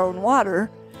pack our own water.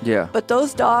 Yeah. But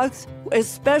those dogs,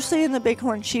 especially in the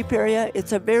Bighorn sheep area,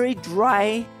 it's a very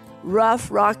dry,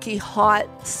 rough, rocky, hot,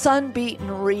 sun-beaten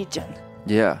region.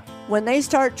 Yeah. When they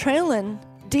start trailing,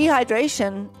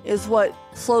 dehydration is what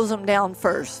slows them down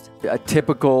first. A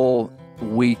typical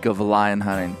week of lion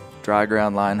hunting, dry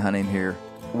ground lion hunting here.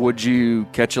 Would you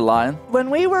catch a lion? When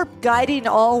we were guiding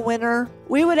all winter,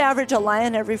 we would average a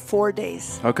lion every 4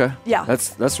 days. Okay. Yeah.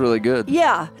 That's really good.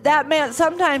 Yeah. That meant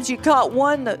sometimes you caught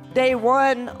one day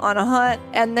 1 on a hunt,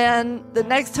 and then the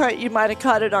next hunt you might have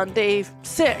caught it on day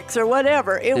 6 or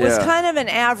whatever. It was kind of an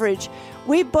average.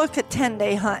 We book a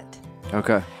 10-day hunt.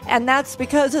 Okay. And that's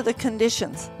because of the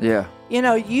conditions. Yeah.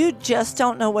 You just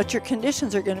don't know what your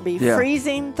conditions are going to be. Yeah.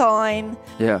 Freezing, thawing,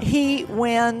 heat,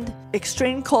 wind,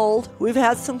 extreme cold. We've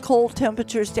had some cold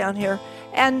temperatures down here,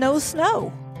 and no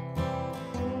snow.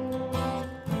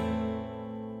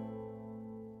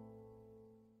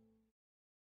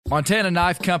 Montana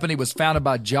Knife Company was founded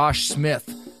by Josh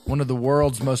Smith, one of the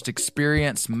world's most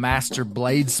experienced master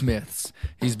bladesmiths.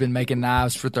 He's been making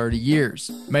knives for 30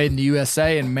 years. Made in the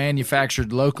USA and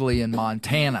manufactured locally in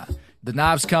Montana. The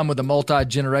knives come with a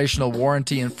multi-generational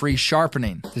warranty and free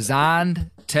sharpening.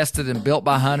 Designed, tested, and built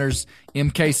by hunters,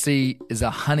 MKC is a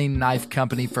hunting knife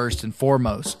company first and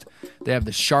foremost. They have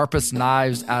the sharpest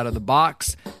knives out of the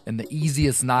box and the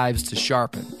easiest knives to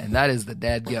sharpen. And that is the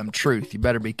dadgum truth. You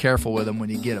better be careful with them when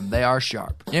you get them. They are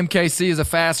sharp. MKC is a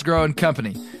fast-growing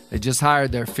company. They just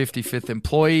hired their 55th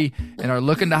employee and are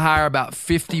looking to hire about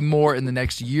 50 more in the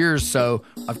next year or so.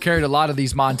 I've carried a lot of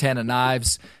these Montana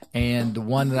knives, and the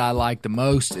one that I like the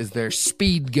most is their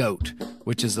Speed Goat,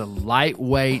 which is a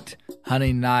lightweight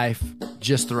hunting knife,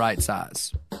 just the right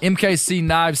size. MKC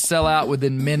knives sell out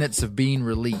within minutes of being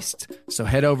released, so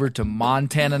head over to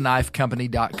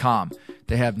montanaknifecompany.com.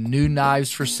 They have new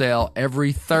knives for sale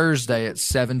every Thursday at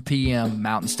 7 p.m.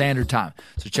 Mountain Standard Time,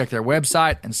 so check their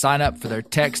website and sign up for their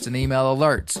text and email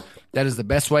alerts. That is the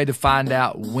best way to find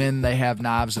out when they have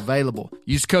knives available.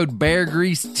 Use code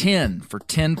BEARGREASE10 for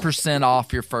 10%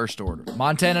 off your first order.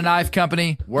 Montana Knife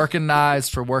Company, working knives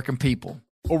for working people.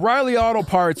 O'Reilly Auto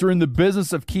Parts are in the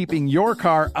business of keeping your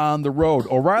car on the road.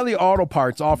 O'Reilly Auto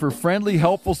Parts offer friendly,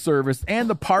 helpful service and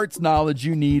the parts knowledge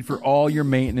you need for all your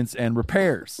maintenance and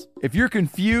repairs. If you're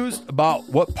confused about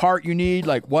what part you need,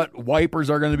 like what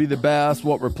wipers are going to be the best,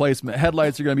 what replacement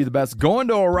headlights are going to be the best, go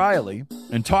into O'Reilly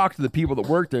and talk to the people that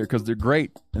work there because they're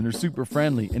great and they're super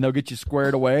friendly and they'll get you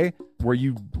squared away where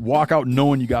you walk out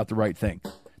knowing you got the right thing.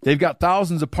 They've got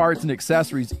thousands of parts and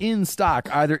accessories in stock,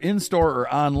 either in-store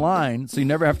or online, so you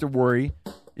never have to worry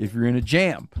if you're in a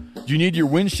jam. Do you need your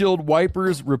windshield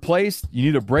wipers replaced? You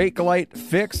need a brake light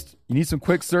fixed? You need some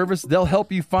quick service? They'll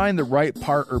help you find the right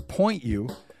part or point you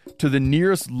to the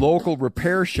nearest local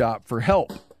repair shop for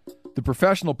help. The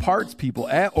professional parts people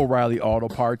at O'Reilly Auto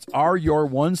Parts are your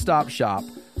one-stop shop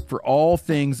for all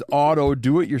things auto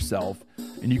do-it-yourself,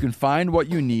 and you can find what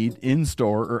you need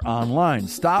in-store or online.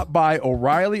 Stop by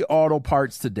O'Reilly Auto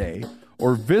Parts today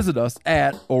or visit us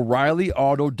at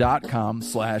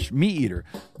O'ReillyAuto.com/MeatEater.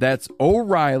 That's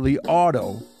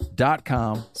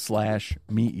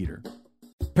O'ReillyAuto.com/MeatEater.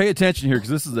 Pay attention here because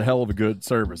this is a hell of a good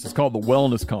service. It's called the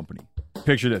Wellness Company.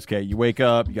 Picture this, okay? You wake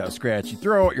up, you got a scratchy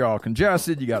throat, you're all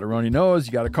congested, you got a runny nose,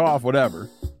 you got a cough, whatever.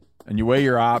 And you weigh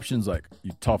your options like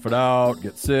you tough it out,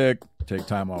 get sick, take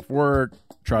time off work,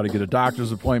 try to get a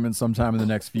doctor's appointment sometime in the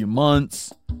next few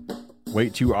months,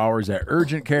 wait 2 hours at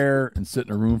urgent care and sit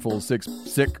in a room full of sick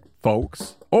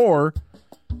folks. Or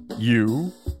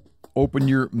you open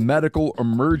your medical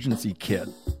emergency kit.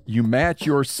 You match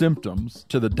your symptoms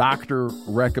to the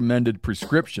doctor-recommended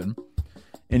prescription,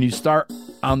 and you start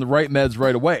on the right meds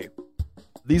right away.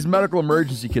 These medical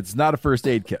emergency kits is not a first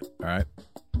aid kit, all right?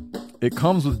 It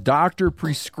comes with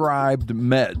doctor-prescribed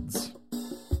meds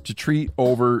to treat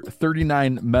over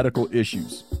 39 medical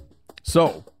issues.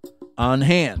 So, on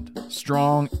hand,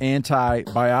 strong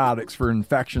antibiotics for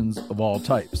infections of all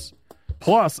types.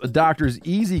 Plus, a doctor's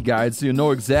easy guide so you know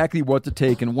exactly what to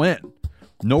take and when.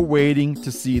 No waiting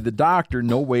to see the doctor,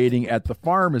 no waiting at the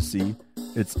pharmacy.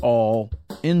 It's all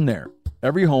in there.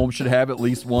 Every home should have at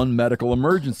least one medical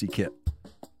emergency kit.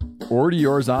 Order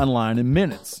yours online in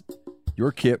minutes.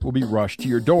 Your kit will be rushed to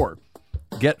your door.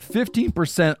 Get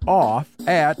 15% off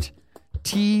at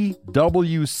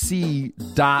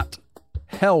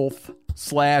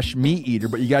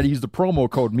twc.health/MeatEater, but you got to use the promo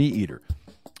code MeatEater.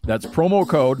 That's promo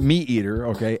code MeatEater,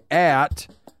 okay, at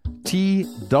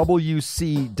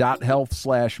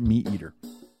twc.health/MeatEater.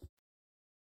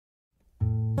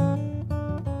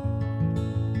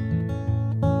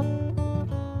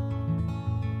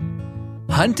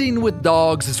 Hunting with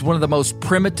dogs is one of the most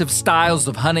primitive styles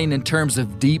of hunting in terms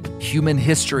of deep human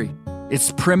history.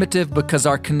 It's primitive because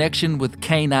our connection with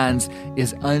canines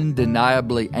is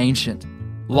undeniably ancient.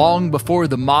 Long before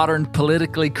the modern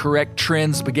politically correct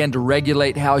trends began to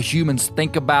regulate how humans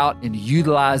think about and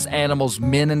utilize animals,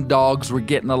 men and dogs were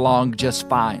getting along just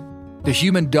fine. The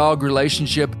human-dog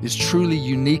relationship is truly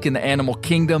unique in the animal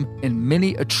kingdom, and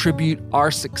many attribute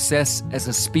our success as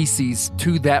a species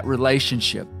to that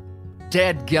relationship.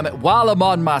 Dadgummit, while I'm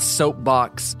on my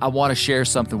soapbox, I want to share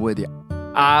something with you.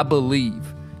 I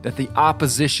believe that the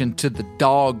opposition to the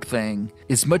dog thing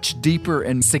is much deeper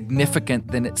and significant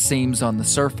than it seems on the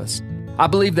surface. I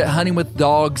believe that hunting with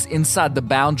dogs inside the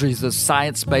boundaries of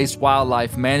science-based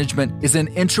wildlife management is an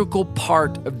integral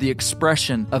part of the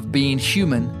expression of being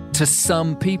human to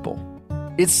some people.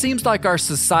 It seems like our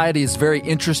society is very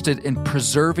interested in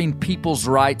preserving people's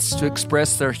rights to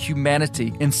express their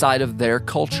humanity inside of their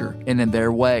culture and in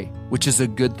their way, which is a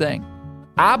good thing.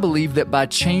 I believe that by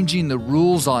changing the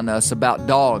rules on us about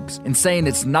dogs and saying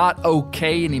it's not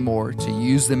okay anymore to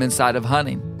use them inside of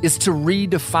hunting is to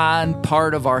redefine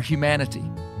part of our humanity.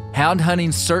 Hound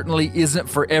hunting certainly isn't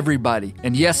for everybody,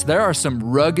 and yes, there are some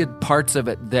rugged parts of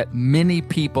it that many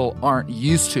people aren't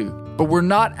used to, but we're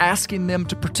not asking them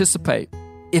to participate.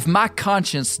 If my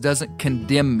conscience doesn't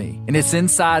condemn me and it's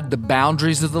inside the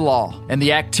boundaries of the law and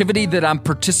the activity that I'm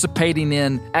participating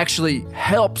in actually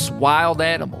helps wild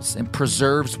animals and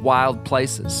preserves wild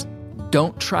places,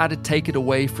 don't try to take it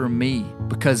away from me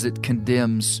because it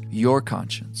condemns your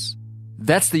conscience.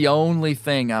 That's the only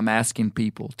thing I'm asking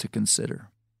people to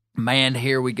consider. Man,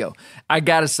 here we go. I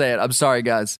gotta say it. I'm sorry,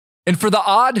 guys. And for the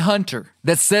odd hunter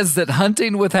that says that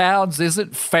hunting with hounds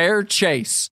isn't fair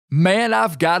chase, man,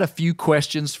 I've got a few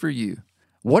questions for you.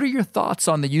 What are your thoughts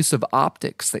on the use of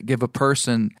optics that give a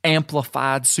person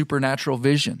amplified supernatural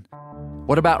vision?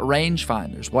 What about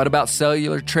rangefinders? What about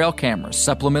cellular trail cameras,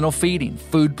 supplemental feeding,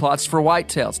 food plots for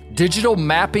whitetails, digital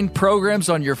mapping programs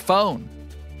on your phone?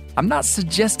 I'm not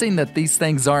suggesting that these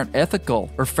things aren't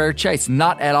ethical or fair chase,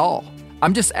 not at all.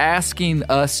 I'm just asking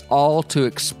us all to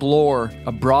explore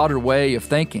a broader way of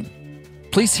thinking.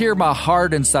 Please hear my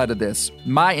heart inside of this.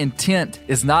 My intent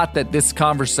is not that this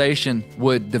conversation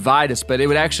would divide us, but it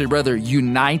would actually rather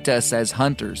unite us as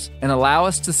hunters and allow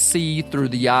us to see through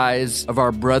the eyes of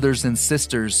our brothers and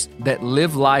sisters that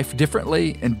live life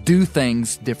differently and do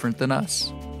things different than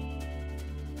us.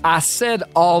 I said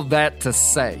all that to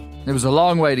say, it was a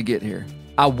long way to get here.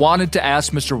 I wanted to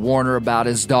ask Mr. Warner about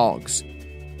his dogs.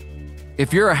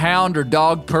 If you're a hound or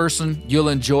dog person, you'll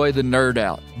enjoy the Nerd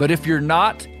Out. But if you're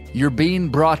not, you're being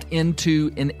brought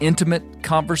into an intimate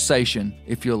conversation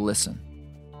if you'll listen.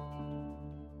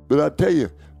 But I tell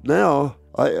you, now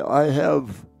I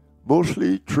have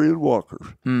mostly tree and walkers.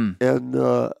 And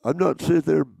I'm not saying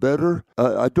they're better.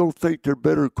 I don't think they're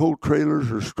better cold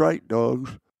trailers or strike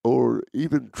dogs or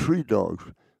even tree dogs.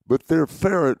 But they're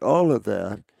fair at all of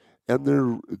that. And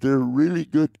they're really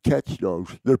good catch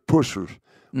dogs. They're pushers.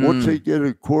 Once they get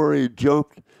a quarry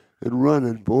jumped and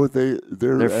running, boy,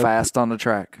 they're fast on the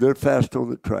track. They're fast on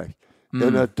the track.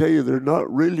 And I tell you, they're not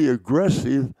really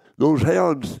aggressive. Those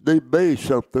hounds, they bay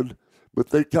something,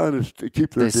 but they kind of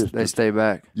keep their distance. They stay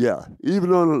back. Yeah.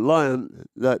 Even on a lion,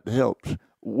 that helps.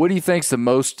 What do you think's the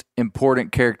most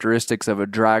important characteristics of a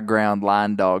dry ground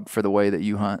line dog for the way that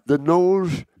you hunt? The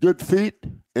nose, good feet,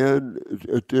 and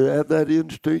to have that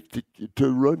instinct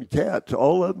to run cats.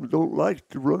 All of them don't like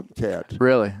to run cats.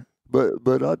 Really?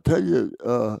 But I tell you,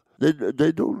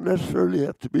 they don't necessarily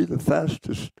have to be the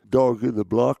fastest dog in the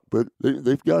block, but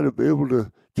they've got to be able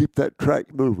to keep that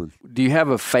track moving. Do you have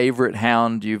a favorite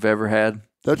hound you've ever had?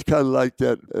 That's kind of like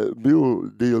that mule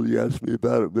deal you asked me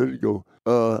about a minute ago.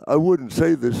 I wouldn't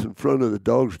say this in front of the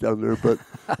dogs down there, but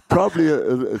probably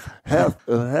a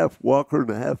half walker and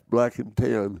a half black and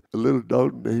tan, a little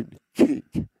dog named Kink,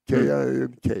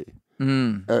 K-I-N-K.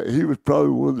 He was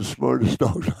probably one of the smartest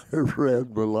dogs I ever had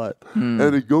in my life.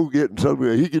 And he'd go getting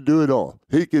something. He could do it all.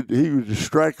 He was a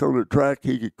strike on the track.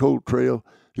 He could cold trail.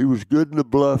 He was good in the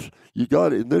bluffs.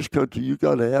 In this country, you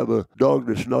got to have a dog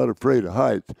that's not afraid of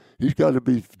heights. He's got to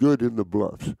be good in the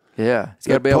bluffs. Yeah, he's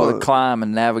got to be able to climb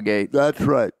and navigate. That's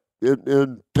right,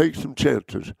 and take some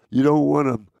chances. You don't want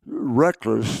them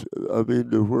reckless. I mean,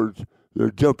 the words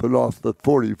they're jumping off the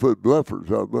 40-foot bluff or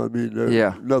something. I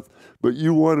mean, nothing. But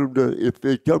you want them to, if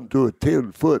they come to a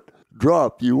 10-foot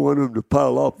drop, you want them to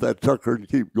pile off that sucker and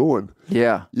keep going.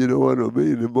 Yeah, you know what I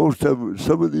mean. And most of them,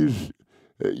 some of these.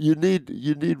 You need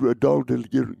a dog to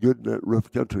get good in that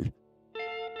rough country.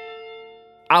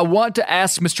 I want to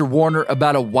ask Mr. Warner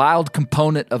about a wild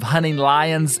component of hunting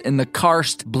lions in the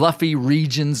karst, bluffy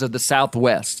regions of the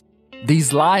Southwest.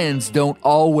 These lions don't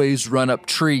always run up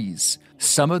trees.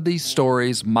 Some of these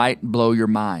stories might blow your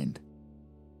mind.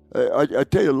 I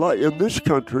tell you a lot. In this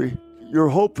country, you're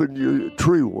hoping you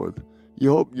tree one.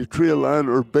 You hope you tree a lion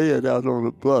or bay it out on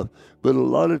a bluff. But a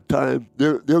lot of times,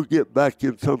 they'll get back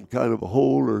in some kind of a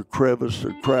hole or a crevice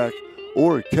or crack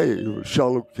or a cave, a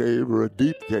shallow cave or a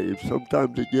deep cave.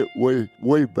 Sometimes they get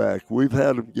way back. We've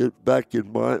had them get back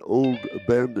in my old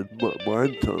abandoned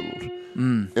mine tunnels.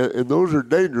 And those are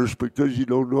dangerous because you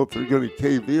don't know if they're going to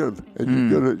cave in.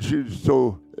 And you're going to shoot.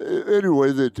 So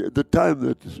anyway, the time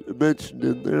that's mentioned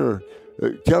in there,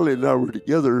 Kelly and I were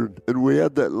together, and we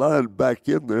had that lion back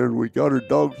in there, and we got her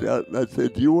dogs out, and I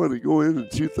said, do you want to go in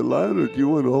and shoot the lion, or do you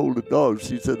want to hold the dogs?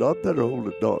 She said, I better hold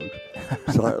the dogs.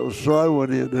 So I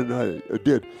went in, and I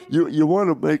did. You want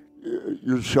to make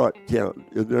your shot count.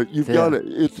 And you've got to,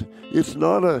 it's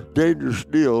not a dangerous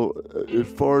deal as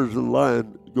far as the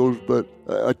lion goes, but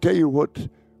I tell you what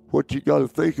you got to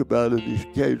think about in these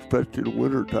caves, especially in the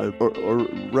wintertime,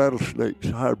 are rattlesnakes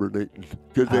hibernating.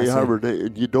 Because they hibernate,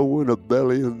 and you don't want to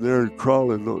belly in there and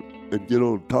crawl and get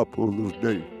on top of those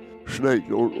dang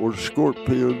snakes or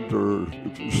scorpions or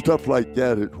stuff like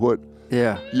that. Is what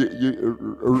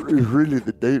is really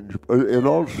the danger. And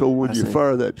also when you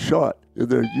fire that shot in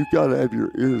there, you got to have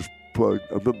your ears plugged.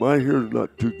 I mean, my hearing's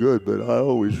not too good, but I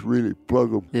always really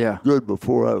plug them good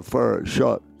before I fire a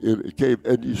shot in a cave.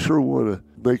 And you sure want to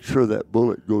make sure that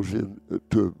bullet goes in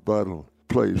to a vital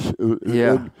place.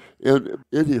 And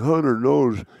any hunter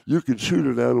knows you can shoot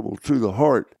an animal through the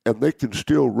heart, and they can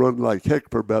still run like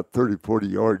heck for about 30, 40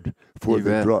 yards before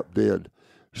they drop dead.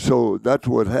 So that's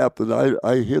what happened.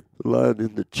 I hit the lion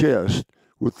in the chest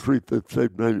with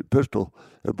 357 Magnum pistol,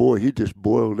 and boy, he just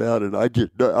boiled out, and I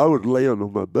was laying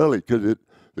on my belly because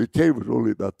the cave was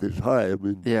only about this high. I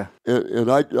mean,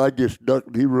 and I just ducked,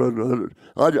 and he run under.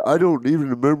 I don't even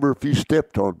remember if he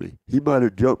stepped on me. He might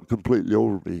have jumped completely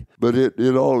over me, but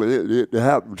it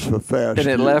happened so fast. And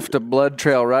it left a blood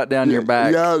trail right down your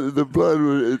back. Yeah, the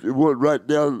blood went right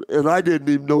down, and I didn't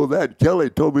even know that. Kelly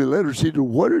told me later. She said,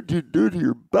 "What did you do to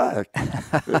your back?"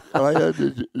 I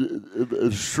had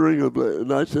a string of blood,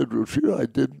 and I said, "Well, sure, I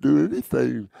didn't do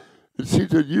anything." And she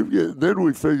said, then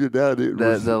we figured out it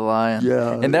was the lion.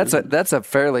 Yeah. And that's a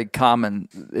fairly common,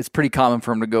 it's pretty common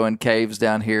for them to go in caves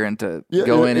down here and to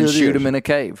go in and shoot them in a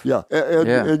cave. Yeah.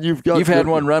 And you've had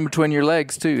one run between your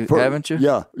legs too, haven't you?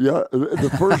 Yeah.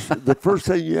 The first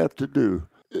thing you have to do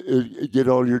get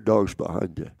all your dogs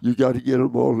behind you. You got to get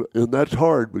them all, and that's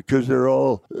hard because they're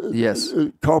all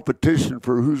competition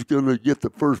for who's going to get the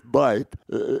first bite,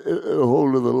 a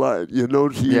hold of the line. You know,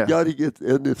 so you got to get,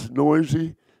 and it's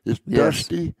noisy, it's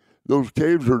dusty. Those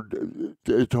caves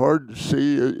it's hard to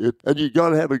see, and you got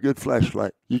to have a good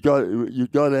flashlight. You got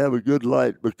to have a good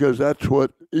light because that's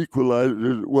what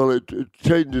equalizes. Well, it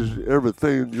changes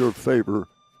everything in your favor.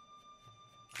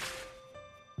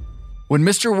 When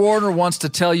Mr. Warner wants to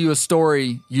tell you a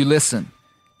story, you listen.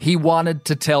 He wanted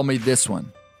to tell me this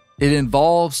one. It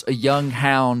involves a young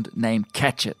hound named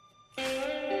Catchit.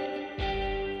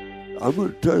 I'm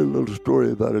going to tell you a little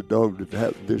story about a dog that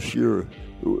happened this year.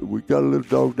 We got a little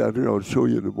dog down here I'll show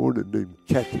you in the morning named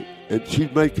Catchit. And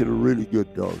she's making a really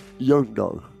good dog, young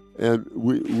dog. And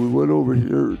we went over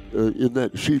here in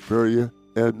that sheep area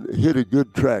and hit a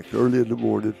good track early in the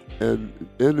morning and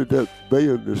ended up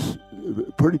baying this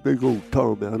pretty big old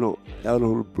Tom out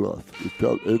on a bluff.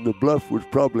 And the bluff was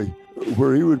probably,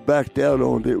 where he was backed out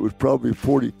on, it was probably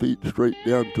 40 feet straight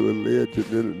down to a ledge and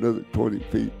then another 20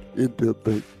 feet into a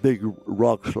big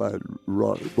rock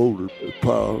boulder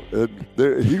pile. And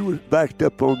there he was backed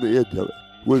up on the edge of it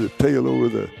with a tail over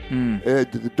the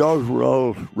edge. The dogs were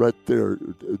all right there.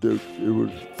 There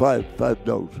was five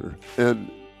dogs there.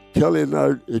 And Kelly and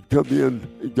I had come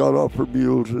in, got off our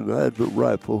mules, and I had the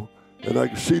rifle. And I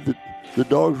could see that the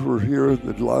dogs were here and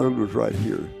the lion was right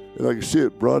here. And I could see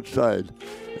it broadside.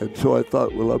 And so I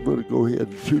thought, well, I'm going to go ahead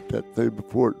and shoot that thing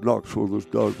before it knocks one of those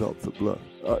dogs off the bluff.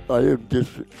 I am just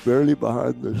barely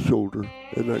behind the shoulder,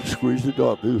 and I squeezed it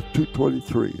off. It was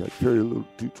 223. I carry a little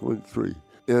 223.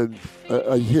 And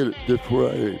I hit it just where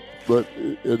I aimed. But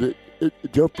it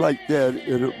jumped like that,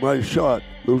 and at my shot,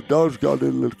 those dogs got in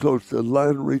a little close. The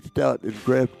lion reached out and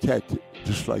grabbed Catchit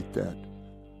just like that.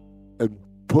 And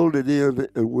pulled it in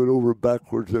and went over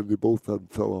backwards, and they both of them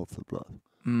fell off the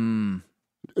bluff.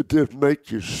 It just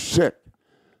makes you sick.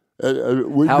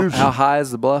 How high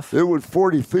is the bluff? It was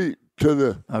 40 feet to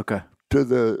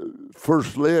the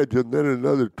first ledge, and then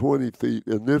another 20 feet,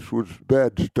 and this was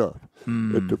bad stuff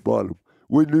at the bottom.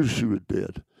 We knew she was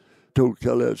dead. Told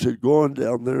Kelly, I said, go on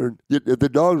down there. And the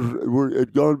dogs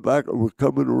had gone back and were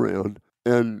coming around,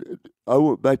 and I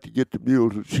went back to get the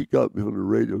mules, and she got me on the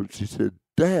radio, and she said,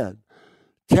 Dad,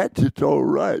 Catchit's all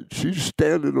right. She's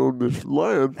standing on this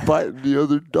lion fighting the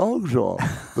other dogs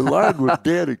off. The lion was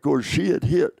dead. Of course, she had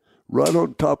hit right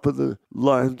on top of the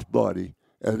lion's body.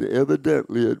 And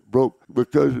evidently it broke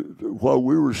because while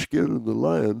we were skinning the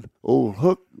lion, old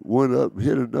Hook went up and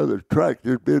hit another track.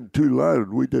 There'd been two lions.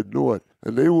 We didn't know it.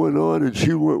 And they went on, and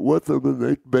she went with them, and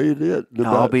they bayed it. In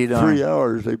about 3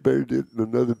 hours, they bayed it in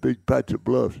another big patch of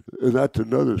bluffs. And that's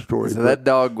another story. So that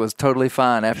dog was totally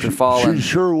fine after falling. She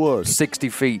sure was. 60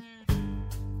 feet.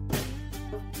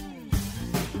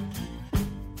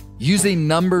 Using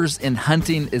numbers in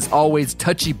hunting is always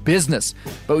touchy business,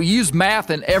 but we use math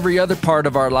in every other part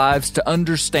of our lives to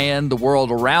understand the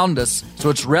world around us, so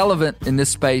it's relevant in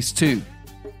this space too.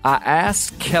 I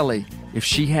asked Kelly if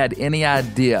she had any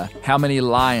idea how many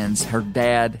lions her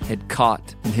dad had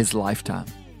caught in his lifetime.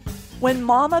 When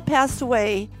Mama passed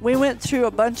away, we went through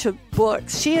a bunch of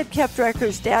books. She had kept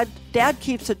records. Dad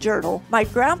keeps a journal. My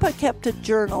grandpa kept a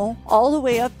journal all the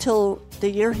way up till the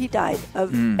year he died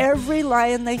of every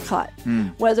lion they caught,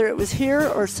 whether it was here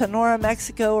or Sonora,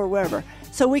 Mexico, or wherever.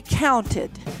 So we counted.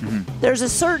 There's a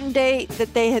certain date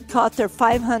that they had caught their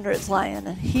 500th lion,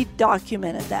 and he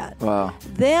documented that. Wow.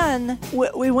 Then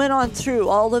we went on through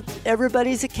all of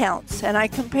everybody's accounts, and I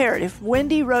compared. If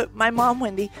Wendy wrote, my mom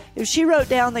Wendy, if she wrote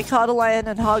down they caught a lion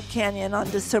in Hog Canyon on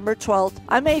December 12th,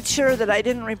 I made sure that I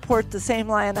didn't report the same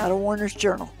lion out of Warner's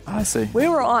Journal. I see. We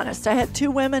were honest. I had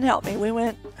two women help me. We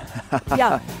went,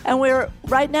 and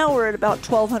right now we're at about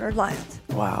 1,200 lions.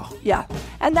 Wow. Yeah.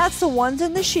 And that's the ones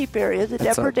in the sheep area, the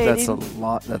depredating.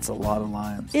 That's a lot of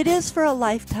lions. It is for a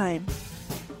lifetime.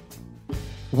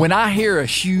 When I hear a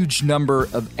huge number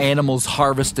of animals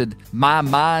harvested, my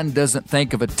mind doesn't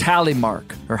think of a tally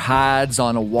mark or hides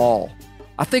on a wall.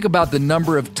 I think about the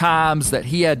number of times that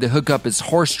he had to hook up his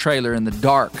horse trailer in the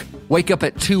dark, wake up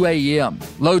at 2 a.m.,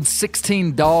 load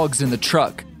 16 dogs in the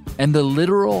truck, and the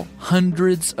literal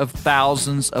hundreds of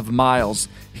thousands of miles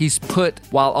he's put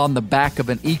while on the back of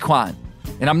an equine.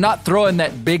 And I'm not throwing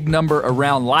that big number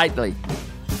around lightly.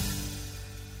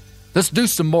 Let's do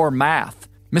some more math.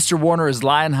 Mr. Warner has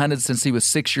lion hunted since he was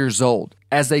 6 years old.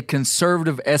 As a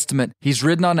conservative estimate, he's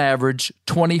ridden on average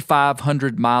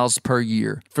 2,500 miles per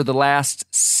year for the last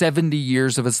 70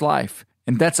 years of his life.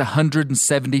 And that's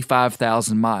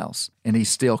 175,000 miles. And he's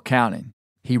still counting.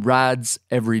 He rides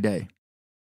every day.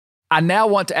 I now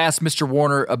want to ask Mr.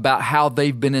 Warner about how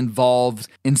they've been involved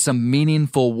in some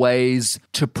meaningful ways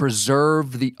to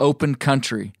preserve the open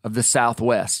country of the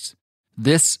Southwest.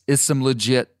 This is some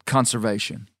legit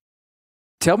conservation.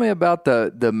 Tell me about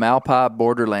the Malpai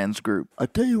Borderlands group. I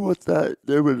tell you what,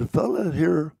 there was a fella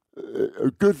here,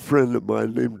 a good friend of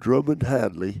mine named Drummond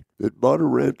Hadley, that bought a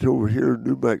ranch over here in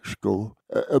New Mexico,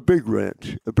 a big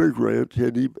ranch,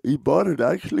 and he bought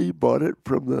it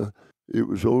from it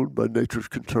was owned by Nature's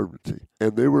Conservancy,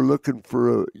 and they were looking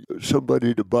for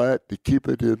somebody to buy it to keep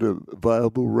it in a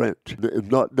viable ranch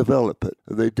and not develop it.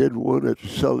 And they didn't want to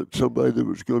sell it to somebody that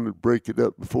was going to break it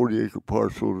up in 40-acre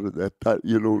parcels and that type,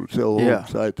 sell on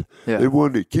sites. Yeah. They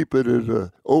wanted to keep it as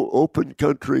an open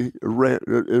country ranch,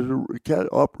 as a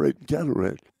operating cattle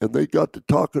ranch. And they got to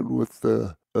talking with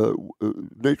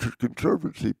Nature's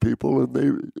Conservancy people,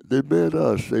 and they met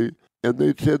us. And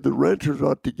they said the ranchers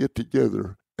ought to get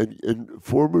together and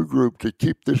form a group to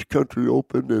keep this country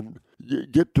open and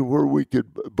get to where we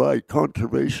could buy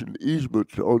conservation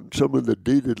easements on some of the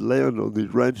deeded land on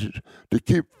these ranches to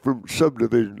keep from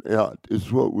subdivision out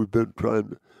is what we've been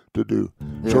trying to do.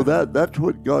 Yeah. So that's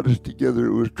what got us together.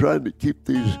 It was trying to keep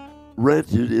these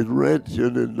ranches in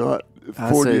ranching and not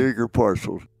 40-acre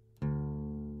parcels.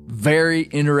 Very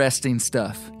interesting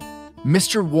stuff.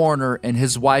 Mr. Warner and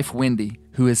his wife, Wendy,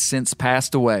 who has since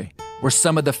passed away, were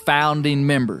some of the founding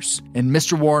members, and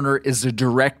Mr. Warner is the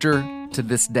director to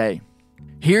this day.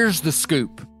 Here's the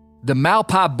scoop. The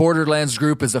Malpai Borderlands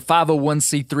Group is a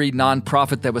 501c3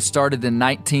 nonprofit that was started in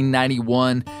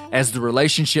 1991 as the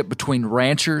relationship between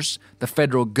ranchers, the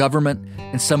federal government,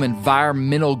 and some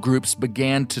environmental groups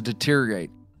began to deteriorate.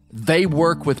 They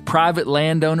work with private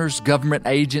landowners, government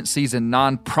agencies, and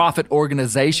nonprofit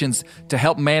organizations to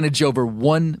help manage over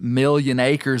 1 million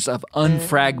acres of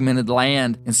unfragmented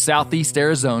land in southeast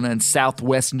Arizona and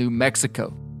southwest New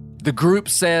Mexico. The group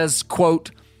says,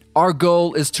 quote, "Our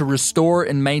goal is to restore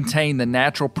and maintain the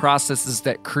natural processes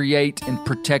that create and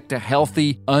protect a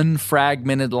healthy,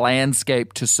 unfragmented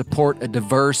landscape to support a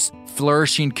diverse,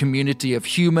 flourishing community of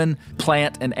human,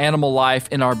 plant, and animal life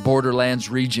in our Borderlands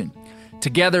region.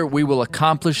 Together, we will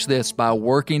accomplish this by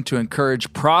working to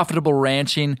encourage profitable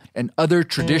ranching and other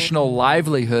traditional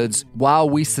livelihoods while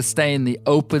we sustain the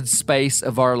open space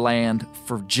of our land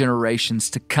for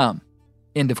generations to come."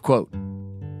 End of quote.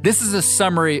 This is a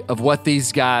summary of what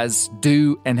these guys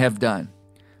do and have done.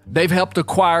 They've helped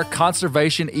acquire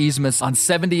conservation easements on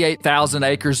 78,000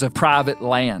 acres of private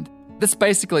land. This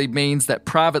basically means that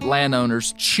private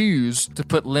landowners choose to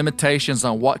put limitations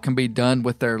on what can be done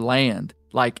with their land,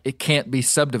 like it can't be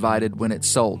subdivided when it's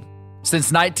sold.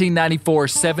 Since 1994,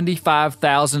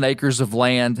 75,000 acres of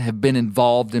land have been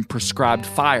involved in prescribed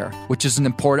fire, which is an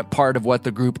important part of what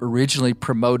the group originally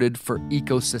promoted for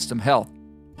ecosystem health.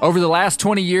 Over the last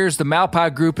 20 years, the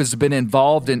Malpai Group has been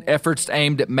involved in efforts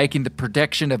aimed at making the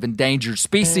protection of endangered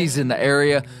species in the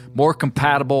area more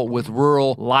compatible with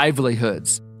rural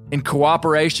livelihoods. In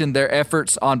cooperation, their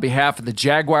efforts on behalf of the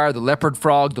jaguar, the leopard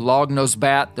frog, the long-nosed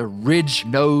bat, the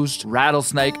ridge-nosed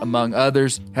rattlesnake, among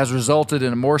others, has resulted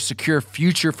in a more secure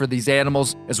future for these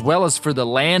animals, as well as for the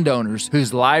landowners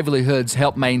whose livelihoods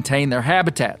help maintain their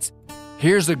habitats.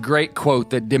 Here's a great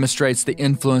quote that demonstrates the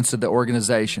influence of the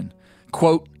organization.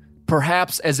 Quote,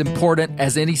 "Perhaps as important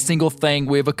as any single thing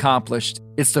we have accomplished,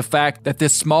 it's the fact that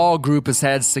this small group has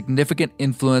had significant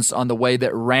influence on the way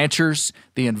that ranchers,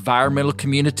 the environmental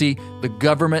community, the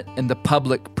government, and the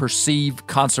public perceive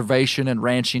conservation and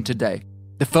ranching today.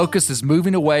 The focus is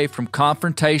moving away from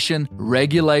confrontation,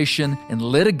 regulation, and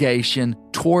litigation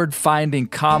toward finding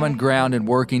common ground and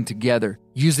working together,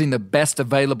 using the best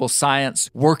available science,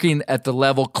 working at the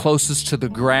level closest to the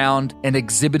ground, and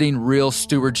exhibiting real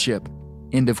stewardship."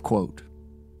 End of quote.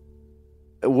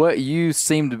 What you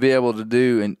seem to be able to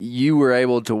do, and you were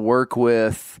able to work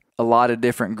with a lot of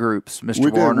different groups,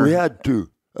 Mr. Warner. We had to.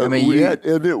 And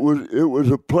it was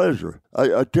a pleasure.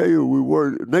 I tell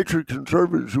you, Nature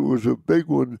Conservancy was a big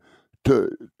one to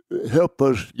help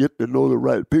us get to know the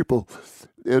right people,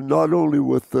 and not only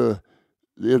with the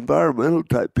environmental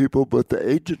type people, but the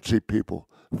agency people,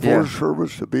 Forest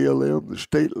Service, the BLM, the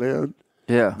state land.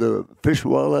 Yeah. The Fish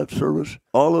and Wildlife Service,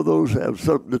 all of those have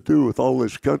something to do with all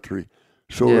this country.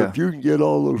 So if you can get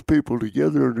all those people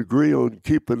together and agree on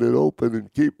keeping it open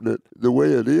and keeping it the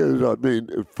way it is, I mean,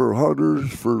 for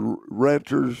hunters, for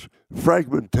ranchers,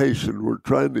 fragmentation, we're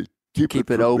trying to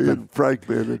keep it open, being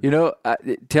fragmented. You know,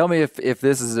 tell me if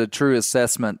this is a true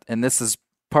assessment, and this is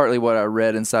partly what I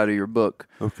read inside of your book,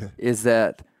 is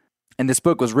that, and this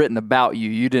book was written about you.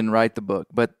 You didn't write the book,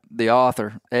 but the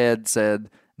author, Ed, said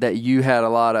that you had a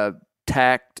lot of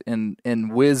tact and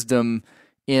wisdom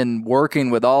in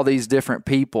working with all these different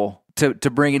people to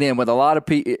bring it in with a lot of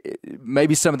people.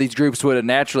 Maybe some of these groups would have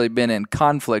naturally been in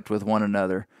conflict with one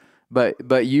another,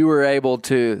 but you were able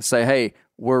to say, hey,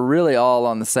 we're really all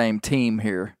on the same team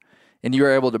here. And you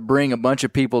were able to bring a bunch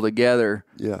of people together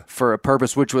for a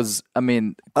purpose, which was,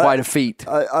 quite a feat.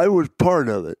 I was part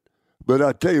of it. But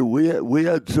I tell you, we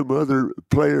had some other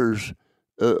players,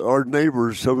 our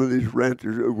neighbors, some of these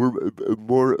ranchers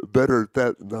were better at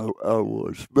that than I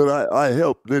was. But I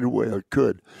helped any way I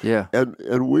could. Yeah.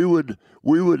 And we would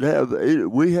have,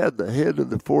 we had the head of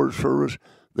the Forest Service,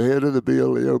 the head of the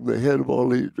BLM, the head of all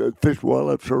the Fish and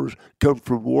Wildlife Service come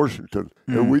from Washington.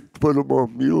 And we'd put them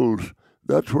on mules.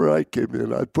 That's where I came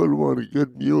in. I'd put them on a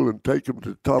good mule and take them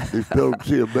to the top of these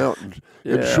Pellucea Mountains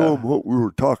and show them what we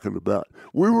were talking about.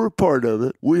 We were part of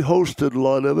it. We hosted a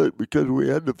lot of it because we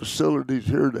had the facilities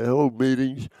here to hold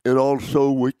meetings, and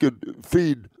also we could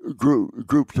feed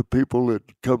groups of people that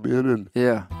come in.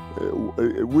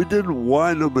 And we didn't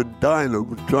wine them and dine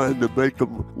them trying to make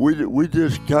them. We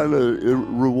just kind of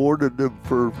rewarded them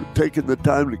for taking the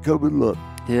time to come and look.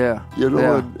 Yeah.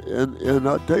 And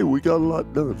I tell you, we got a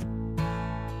lot done.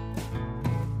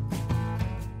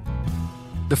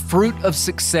 The fruit of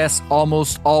success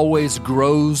almost always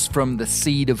grows from the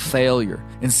seed of failure,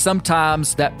 and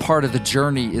sometimes that part of the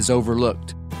journey is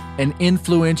overlooked. An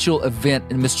influential event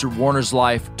in Mr. Warner's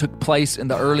life took place in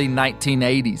the early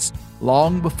 1980s,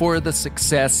 long before the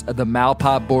success of the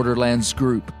Malpai Borderlands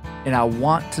group, and I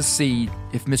want to see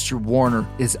if Mr. Warner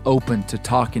is open to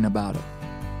talking about it.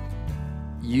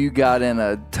 You got in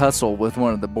a tussle with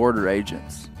one of the border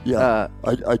agents. Yeah,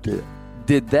 I did.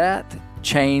 Did that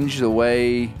change the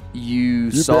way you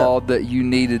saw that you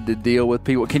needed to deal with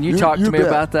people? Can you talk to me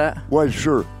about that? Why,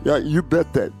 sure. Yeah, you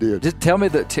bet that did. Just tell me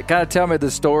tell me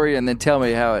the story, and then tell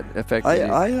me how it affected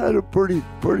you. I had a pretty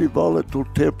volatile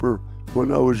temper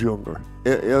when I was younger,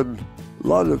 and a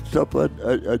lot of stuff I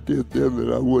did then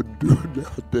that I wouldn't do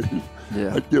nowadays.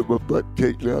 Yeah. I'd get my butt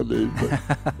kicked nowadays.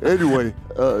 But anyway,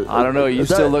 I don't know. You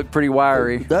still look pretty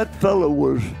wiry. That fellow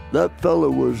was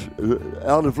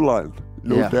out of line.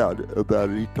 No doubt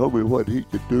about it. He told me what he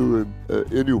could do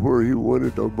and anywhere he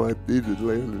wanted on my needed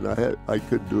land, and I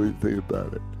couldn't do anything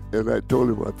about it. And I told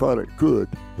him I thought I could,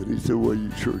 and he said, well, you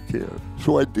sure can.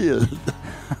 So I did.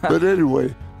 But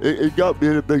anyway, it got me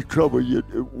in a big trouble.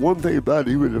 One thing about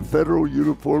it, he was a federal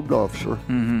uniformed officer.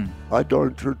 Mm-hmm. I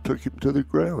darn sure took him to the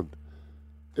ground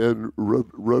and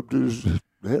rubbed his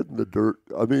head in the dirt.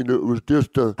 I mean, it was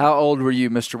just a... How old were you,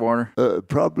 Mr. Warner?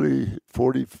 Probably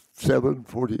 47,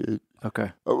 48.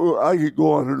 Okay. I could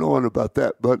go on and on about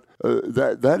that, but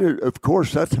that is, of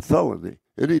course, that's a felony.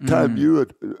 Anytime you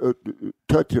would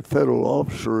touch a federal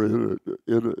officer in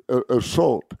an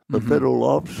assault, a federal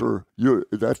officer,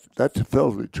 that's a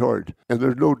felony charge, and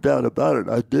there's no doubt about it.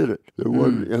 I did it. There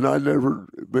wasn't, and I never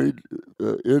made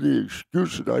any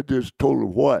excuses. I just told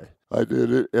them why I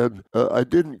did it, and I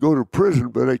didn't go to prison,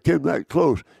 but I came that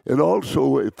close. And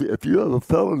also, if you have a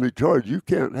felony charge, you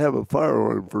can't have a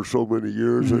firearm for so many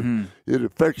years, and it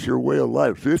affects your way of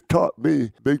life. So it taught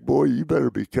me, big boy, you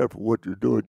better be careful what you're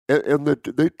doing. And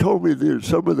they told me that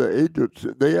some of the agents,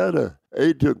 they had an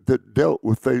agent that dealt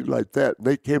with things like that, and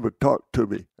they came and talked to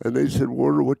me. And they said,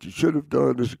 Warner, what you should have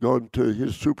done is gone to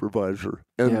his supervisor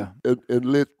and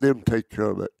let them take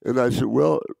care of it. And I said,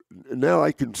 well, now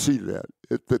I can see that.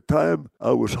 At the time,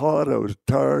 I was hot, I was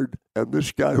tired, and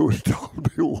this guy was telling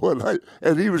me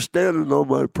and he was standing on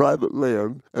my private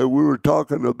land, and we were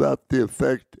talking about the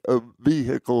effect of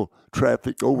vehicle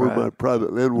traffic over my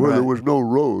private land where there was no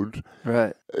roads.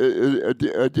 Right.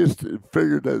 I just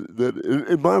figured that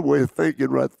in my way of thinking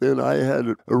right then, I had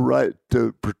a right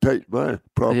to protect my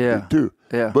property too.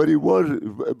 Yeah. But he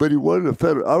wasn't a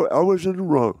federal. I was in the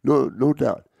wrong, no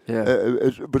doubt. Yeah.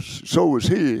 But so was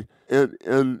he,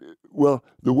 and well,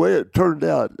 the way it turned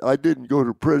out, I didn't go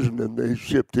to prison, and they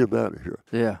shipped him out of here.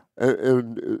 Yeah.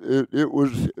 And it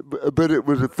was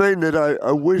a thing that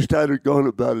I wished I'd have gone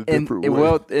about a different way.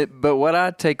 Well, but what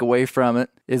I take away from it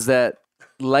is that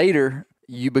later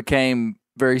you became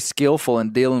very skillful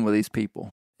in dealing with these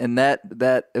people. And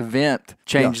that event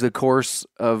changed the course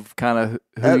of kind of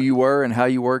who you were and how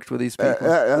you worked with these people.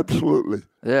 Absolutely.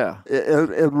 Yeah.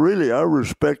 And really, I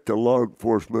respect the law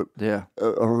enforcement. Yeah.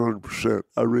 100%.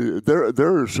 I really,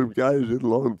 there are some guys in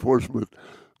law enforcement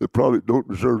that probably don't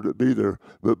deserve to be there,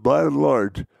 but by and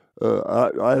large,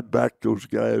 I back those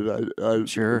guys.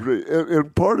 Sure.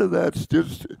 And part of that's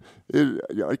just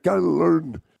I kind of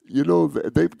learned.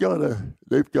 They've got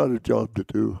a job to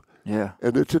do. Yeah.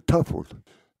 And it's a tough one.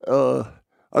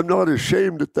 I'm not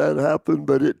ashamed that happened,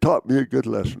 but it taught me a good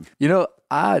lesson.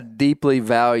 I deeply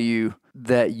value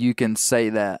that you can say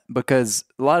that, because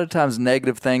a lot of times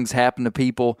negative things happen to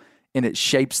people and it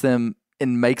shapes them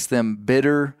and makes them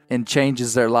bitter and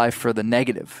changes their life for the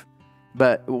negative.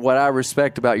 But what I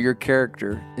respect about your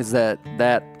character is that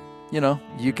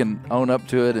you can own up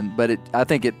to it, I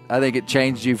think it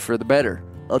changed you for the better.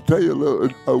 I'll tell you a little.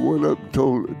 I went up and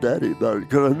told Daddy about it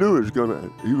because I knew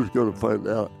he was gonna find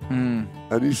out.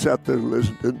 And he sat there and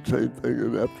listened, didn't say anything.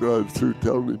 And after I was through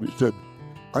telling him, he said,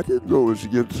 "I didn't know it was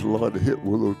against the law to hit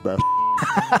one of those bastards."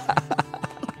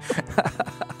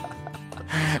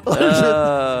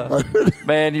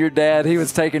 Man, your dad, he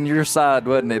was taking your side,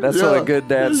 wasn't he? That's what a good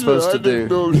dad's supposed to do. I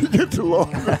didn't know it was against the law.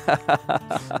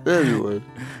 Anyway.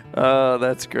 Oh,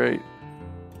 that's great.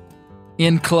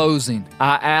 In closing,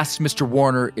 I asked Mr.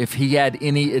 Warner if he had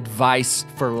any advice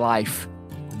for life.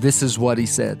 This is what he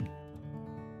said.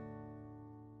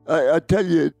 I tell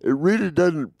you, it really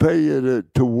doesn't pay you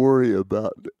to worry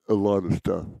about a lot of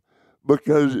stuff,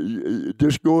 because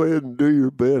just go ahead and do your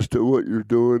best at what you're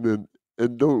doing,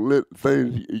 and don't let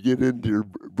things get into your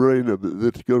brain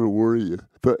that's going to worry you.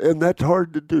 And that's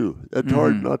hard to do. That's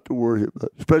hard not to worry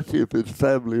about, especially if it's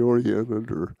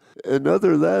family-oriented. And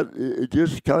other than that,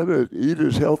 just kind of eat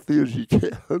as healthy as you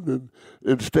can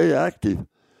and stay active.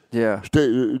 Yeah.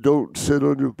 Don't sit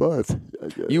on your butt.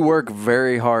 You work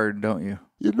very hard, don't you?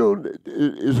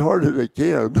 As hard as I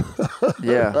can.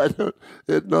 Yeah.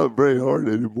 It's not very hard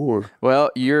anymore.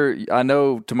 Well, I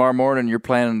know tomorrow morning you're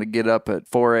planning to get up at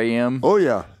 4 a.m. Oh,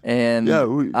 yeah. And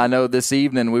I know this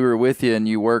evening we were with you and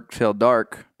you worked till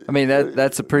dark. I mean,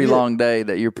 that's a pretty long day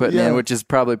that you're putting in, which is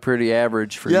probably pretty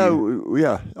average for you.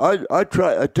 Yeah. I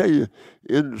try. I tell you,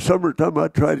 in summertime, I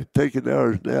try to take an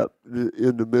hour's nap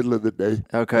in the middle of the day.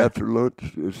 Okay. After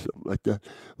lunch or something like that.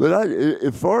 But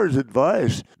as far as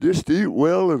advice, just eat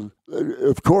well and,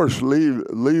 of course, leave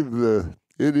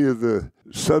any of the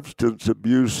substance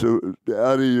abuse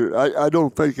out of your. I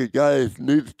don't think a guy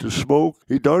needs to smoke.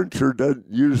 He darn sure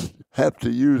doesn't have to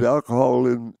use alcohol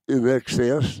in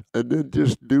excess, and then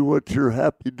just do what you're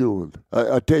happy doing.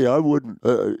 I tell you, I wouldn't.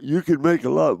 You can make a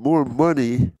lot more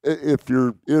money if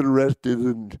you're interested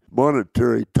in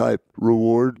monetary type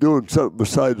reward, doing something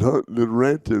besides hunting and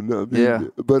ranching. I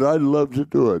mean, but I'd love to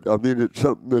do it. I mean, it's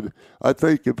something that I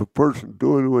think if a person's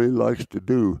doing what he likes to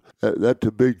do, that's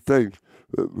a big thing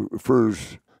for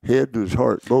his head and his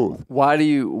heart both. Why do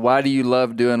you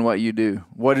love doing what you do?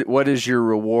 What is your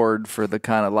reward for the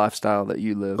kind of lifestyle that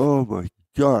you live? Oh my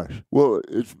gosh. Well,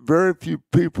 it's very few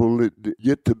people that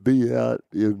get to be out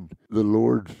in the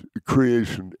Lord's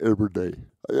creation every day.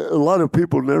 A lot of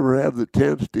people never have the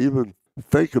chance to even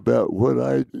think about what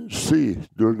I see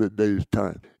during the day's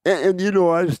time. And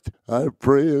I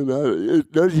pray, and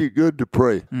it does you good to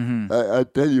pray. Mm-hmm. I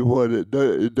tell you what, it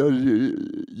does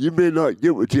you may not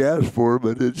get what you ask for,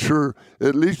 but it sure,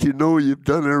 at least you know you've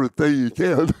done everything you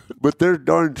can. But there's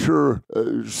darn sure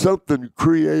something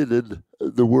created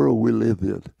the world we live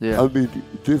in. Yeah. I mean,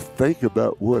 just think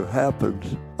about what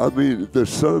happens. I mean, the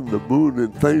sun, the moon,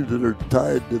 and things that are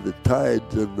tied to the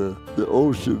tides and the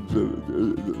oceans,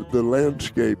 the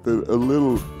landscape. A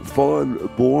little fawn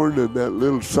born, and that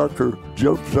little sucker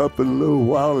jumps up in a little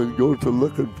while and goes to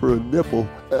looking for a nipple.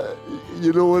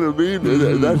 You know what I mean?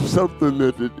 Mm-hmm. That's something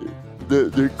that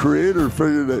the Creator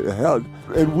figured out,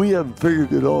 and we haven't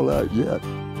figured it all out yet.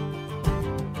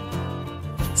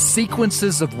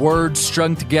 Sequences of words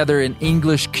strung together in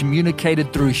English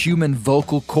communicated through human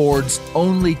vocal cords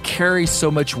only carry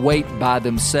so much weight by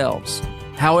themselves.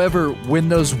 However, when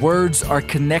those words are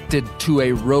connected to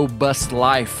a robust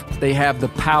life, they have the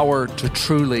power to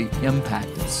truly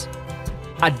impact us.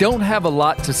 I don't have a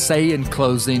lot to say in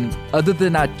closing other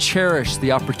than I cherish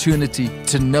the opportunity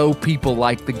to know people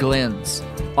like the Glenns.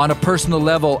 On a personal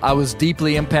level, I was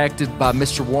deeply impacted by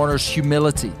Mr. Warner's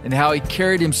humility and how he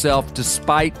carried himself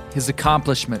despite his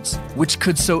accomplishments, which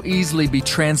could so easily be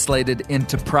translated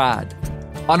into pride.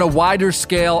 On a wider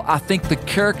scale, I think the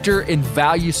character and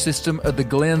value system of the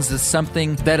Glenns is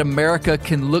something that America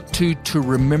can look to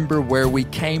remember where we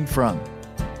came from.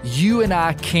 You and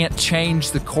I can't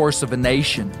change the course of a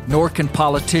nation, nor can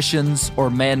politicians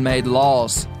or man-made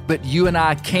laws. But you and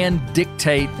I can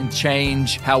dictate and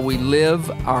change how we live,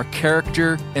 our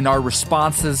character, and our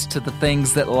responses to the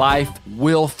things that life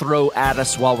will throw at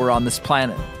us while we're on this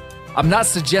planet. I'm not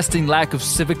suggesting lack of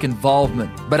civic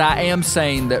involvement, but I am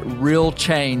saying that real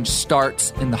change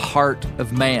starts in the heart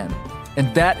of man.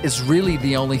 And that is really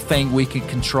the only thing we can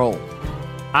control.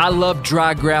 I love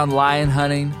dry ground lion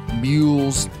hunting,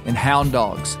 mules, and hound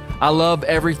dogs. I love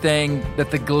everything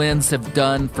that the Glenns have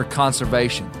done for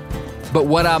conservation. But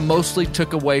what I mostly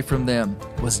took away from them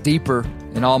was deeper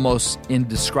and almost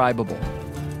indescribable.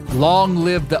 Long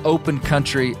live the open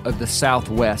country of the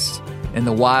Southwest and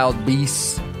the wild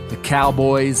beasts, the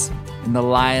cowboys, and the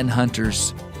lion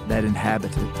hunters that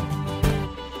inhabit it.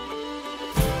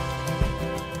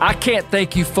 I can't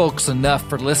thank you folks enough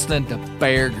for listening to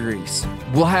Bear Grease.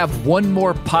 We'll have one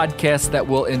more podcast that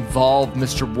will involve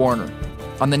Mr. Warner.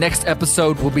 On the next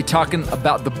episode, we'll be talking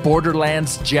about the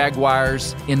Borderlands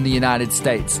jaguars in the United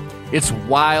States. It's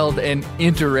wild and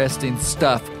interesting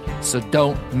stuff, so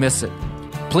don't miss it.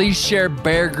 Please share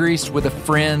Bear Grease with a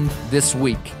friend this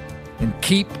week and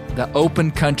keep the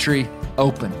open country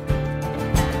open.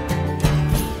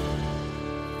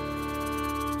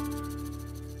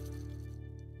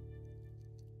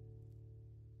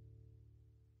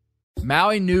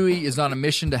 Maui Nui is on a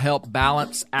mission to help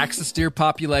balance axis deer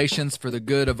populations for the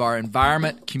good of our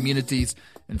environment, communities,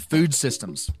 and food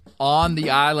systems. On the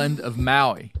island of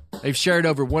Maui, they've shared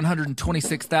over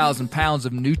 126,000 pounds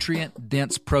of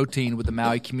nutrient-dense protein with the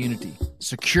Maui community.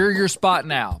 Secure your spot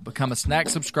now. Become a snack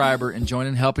subscriber and join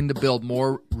in helping to build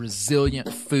more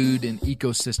resilient food and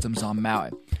ecosystems on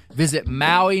Maui. Visit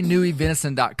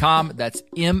MauiNuiVenison.com. That's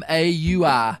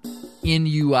MauiNui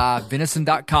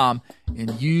venison.com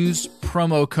and use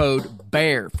promo code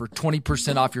BEAR for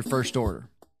 20% off your first order.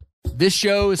 This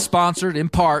show is sponsored in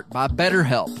part by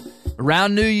BetterHelp.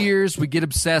 Around New Year's, we get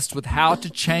obsessed with how to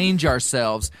change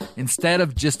ourselves instead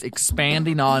of just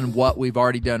expanding on what we've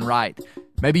already done right.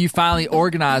 Maybe you finally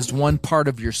organized one part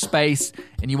of your space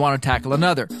and you want to tackle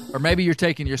another. Or maybe you're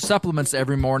taking your supplements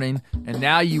every morning and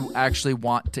now you actually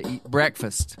want to eat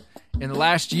breakfast. In the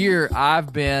last year,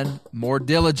 I've been more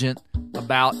diligent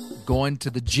about going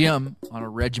to the gym on a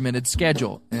regimented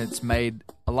schedule, and it's made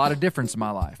a lot of difference in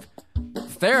my life.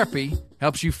 Therapy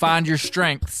helps you find your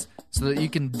strengths so that you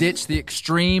can ditch the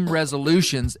extreme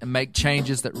resolutions and make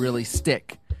changes that really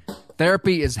stick.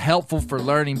 Therapy is helpful for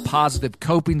learning positive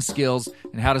coping skills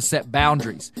and how to set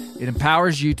boundaries. It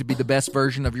empowers you to be the best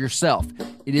version of yourself.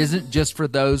 It isn't just for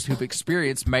those who've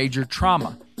experienced major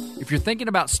trauma. If you're thinking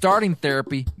about starting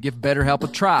therapy, give BetterHelp a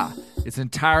try. It's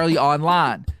entirely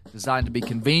online, designed to be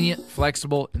convenient,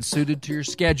 flexible, and suited to your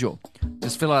schedule.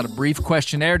 Just fill out a brief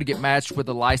questionnaire to get matched with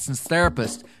a licensed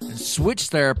therapist and switch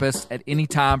therapists at any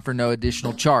time for no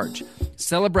additional charge.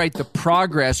 Celebrate the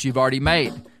progress you've already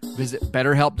made. Visit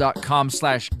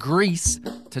BetterHelp.com/grease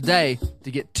today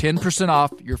to get 10%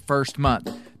 off your first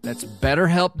month. That's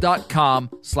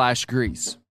BetterHelp.com/grease.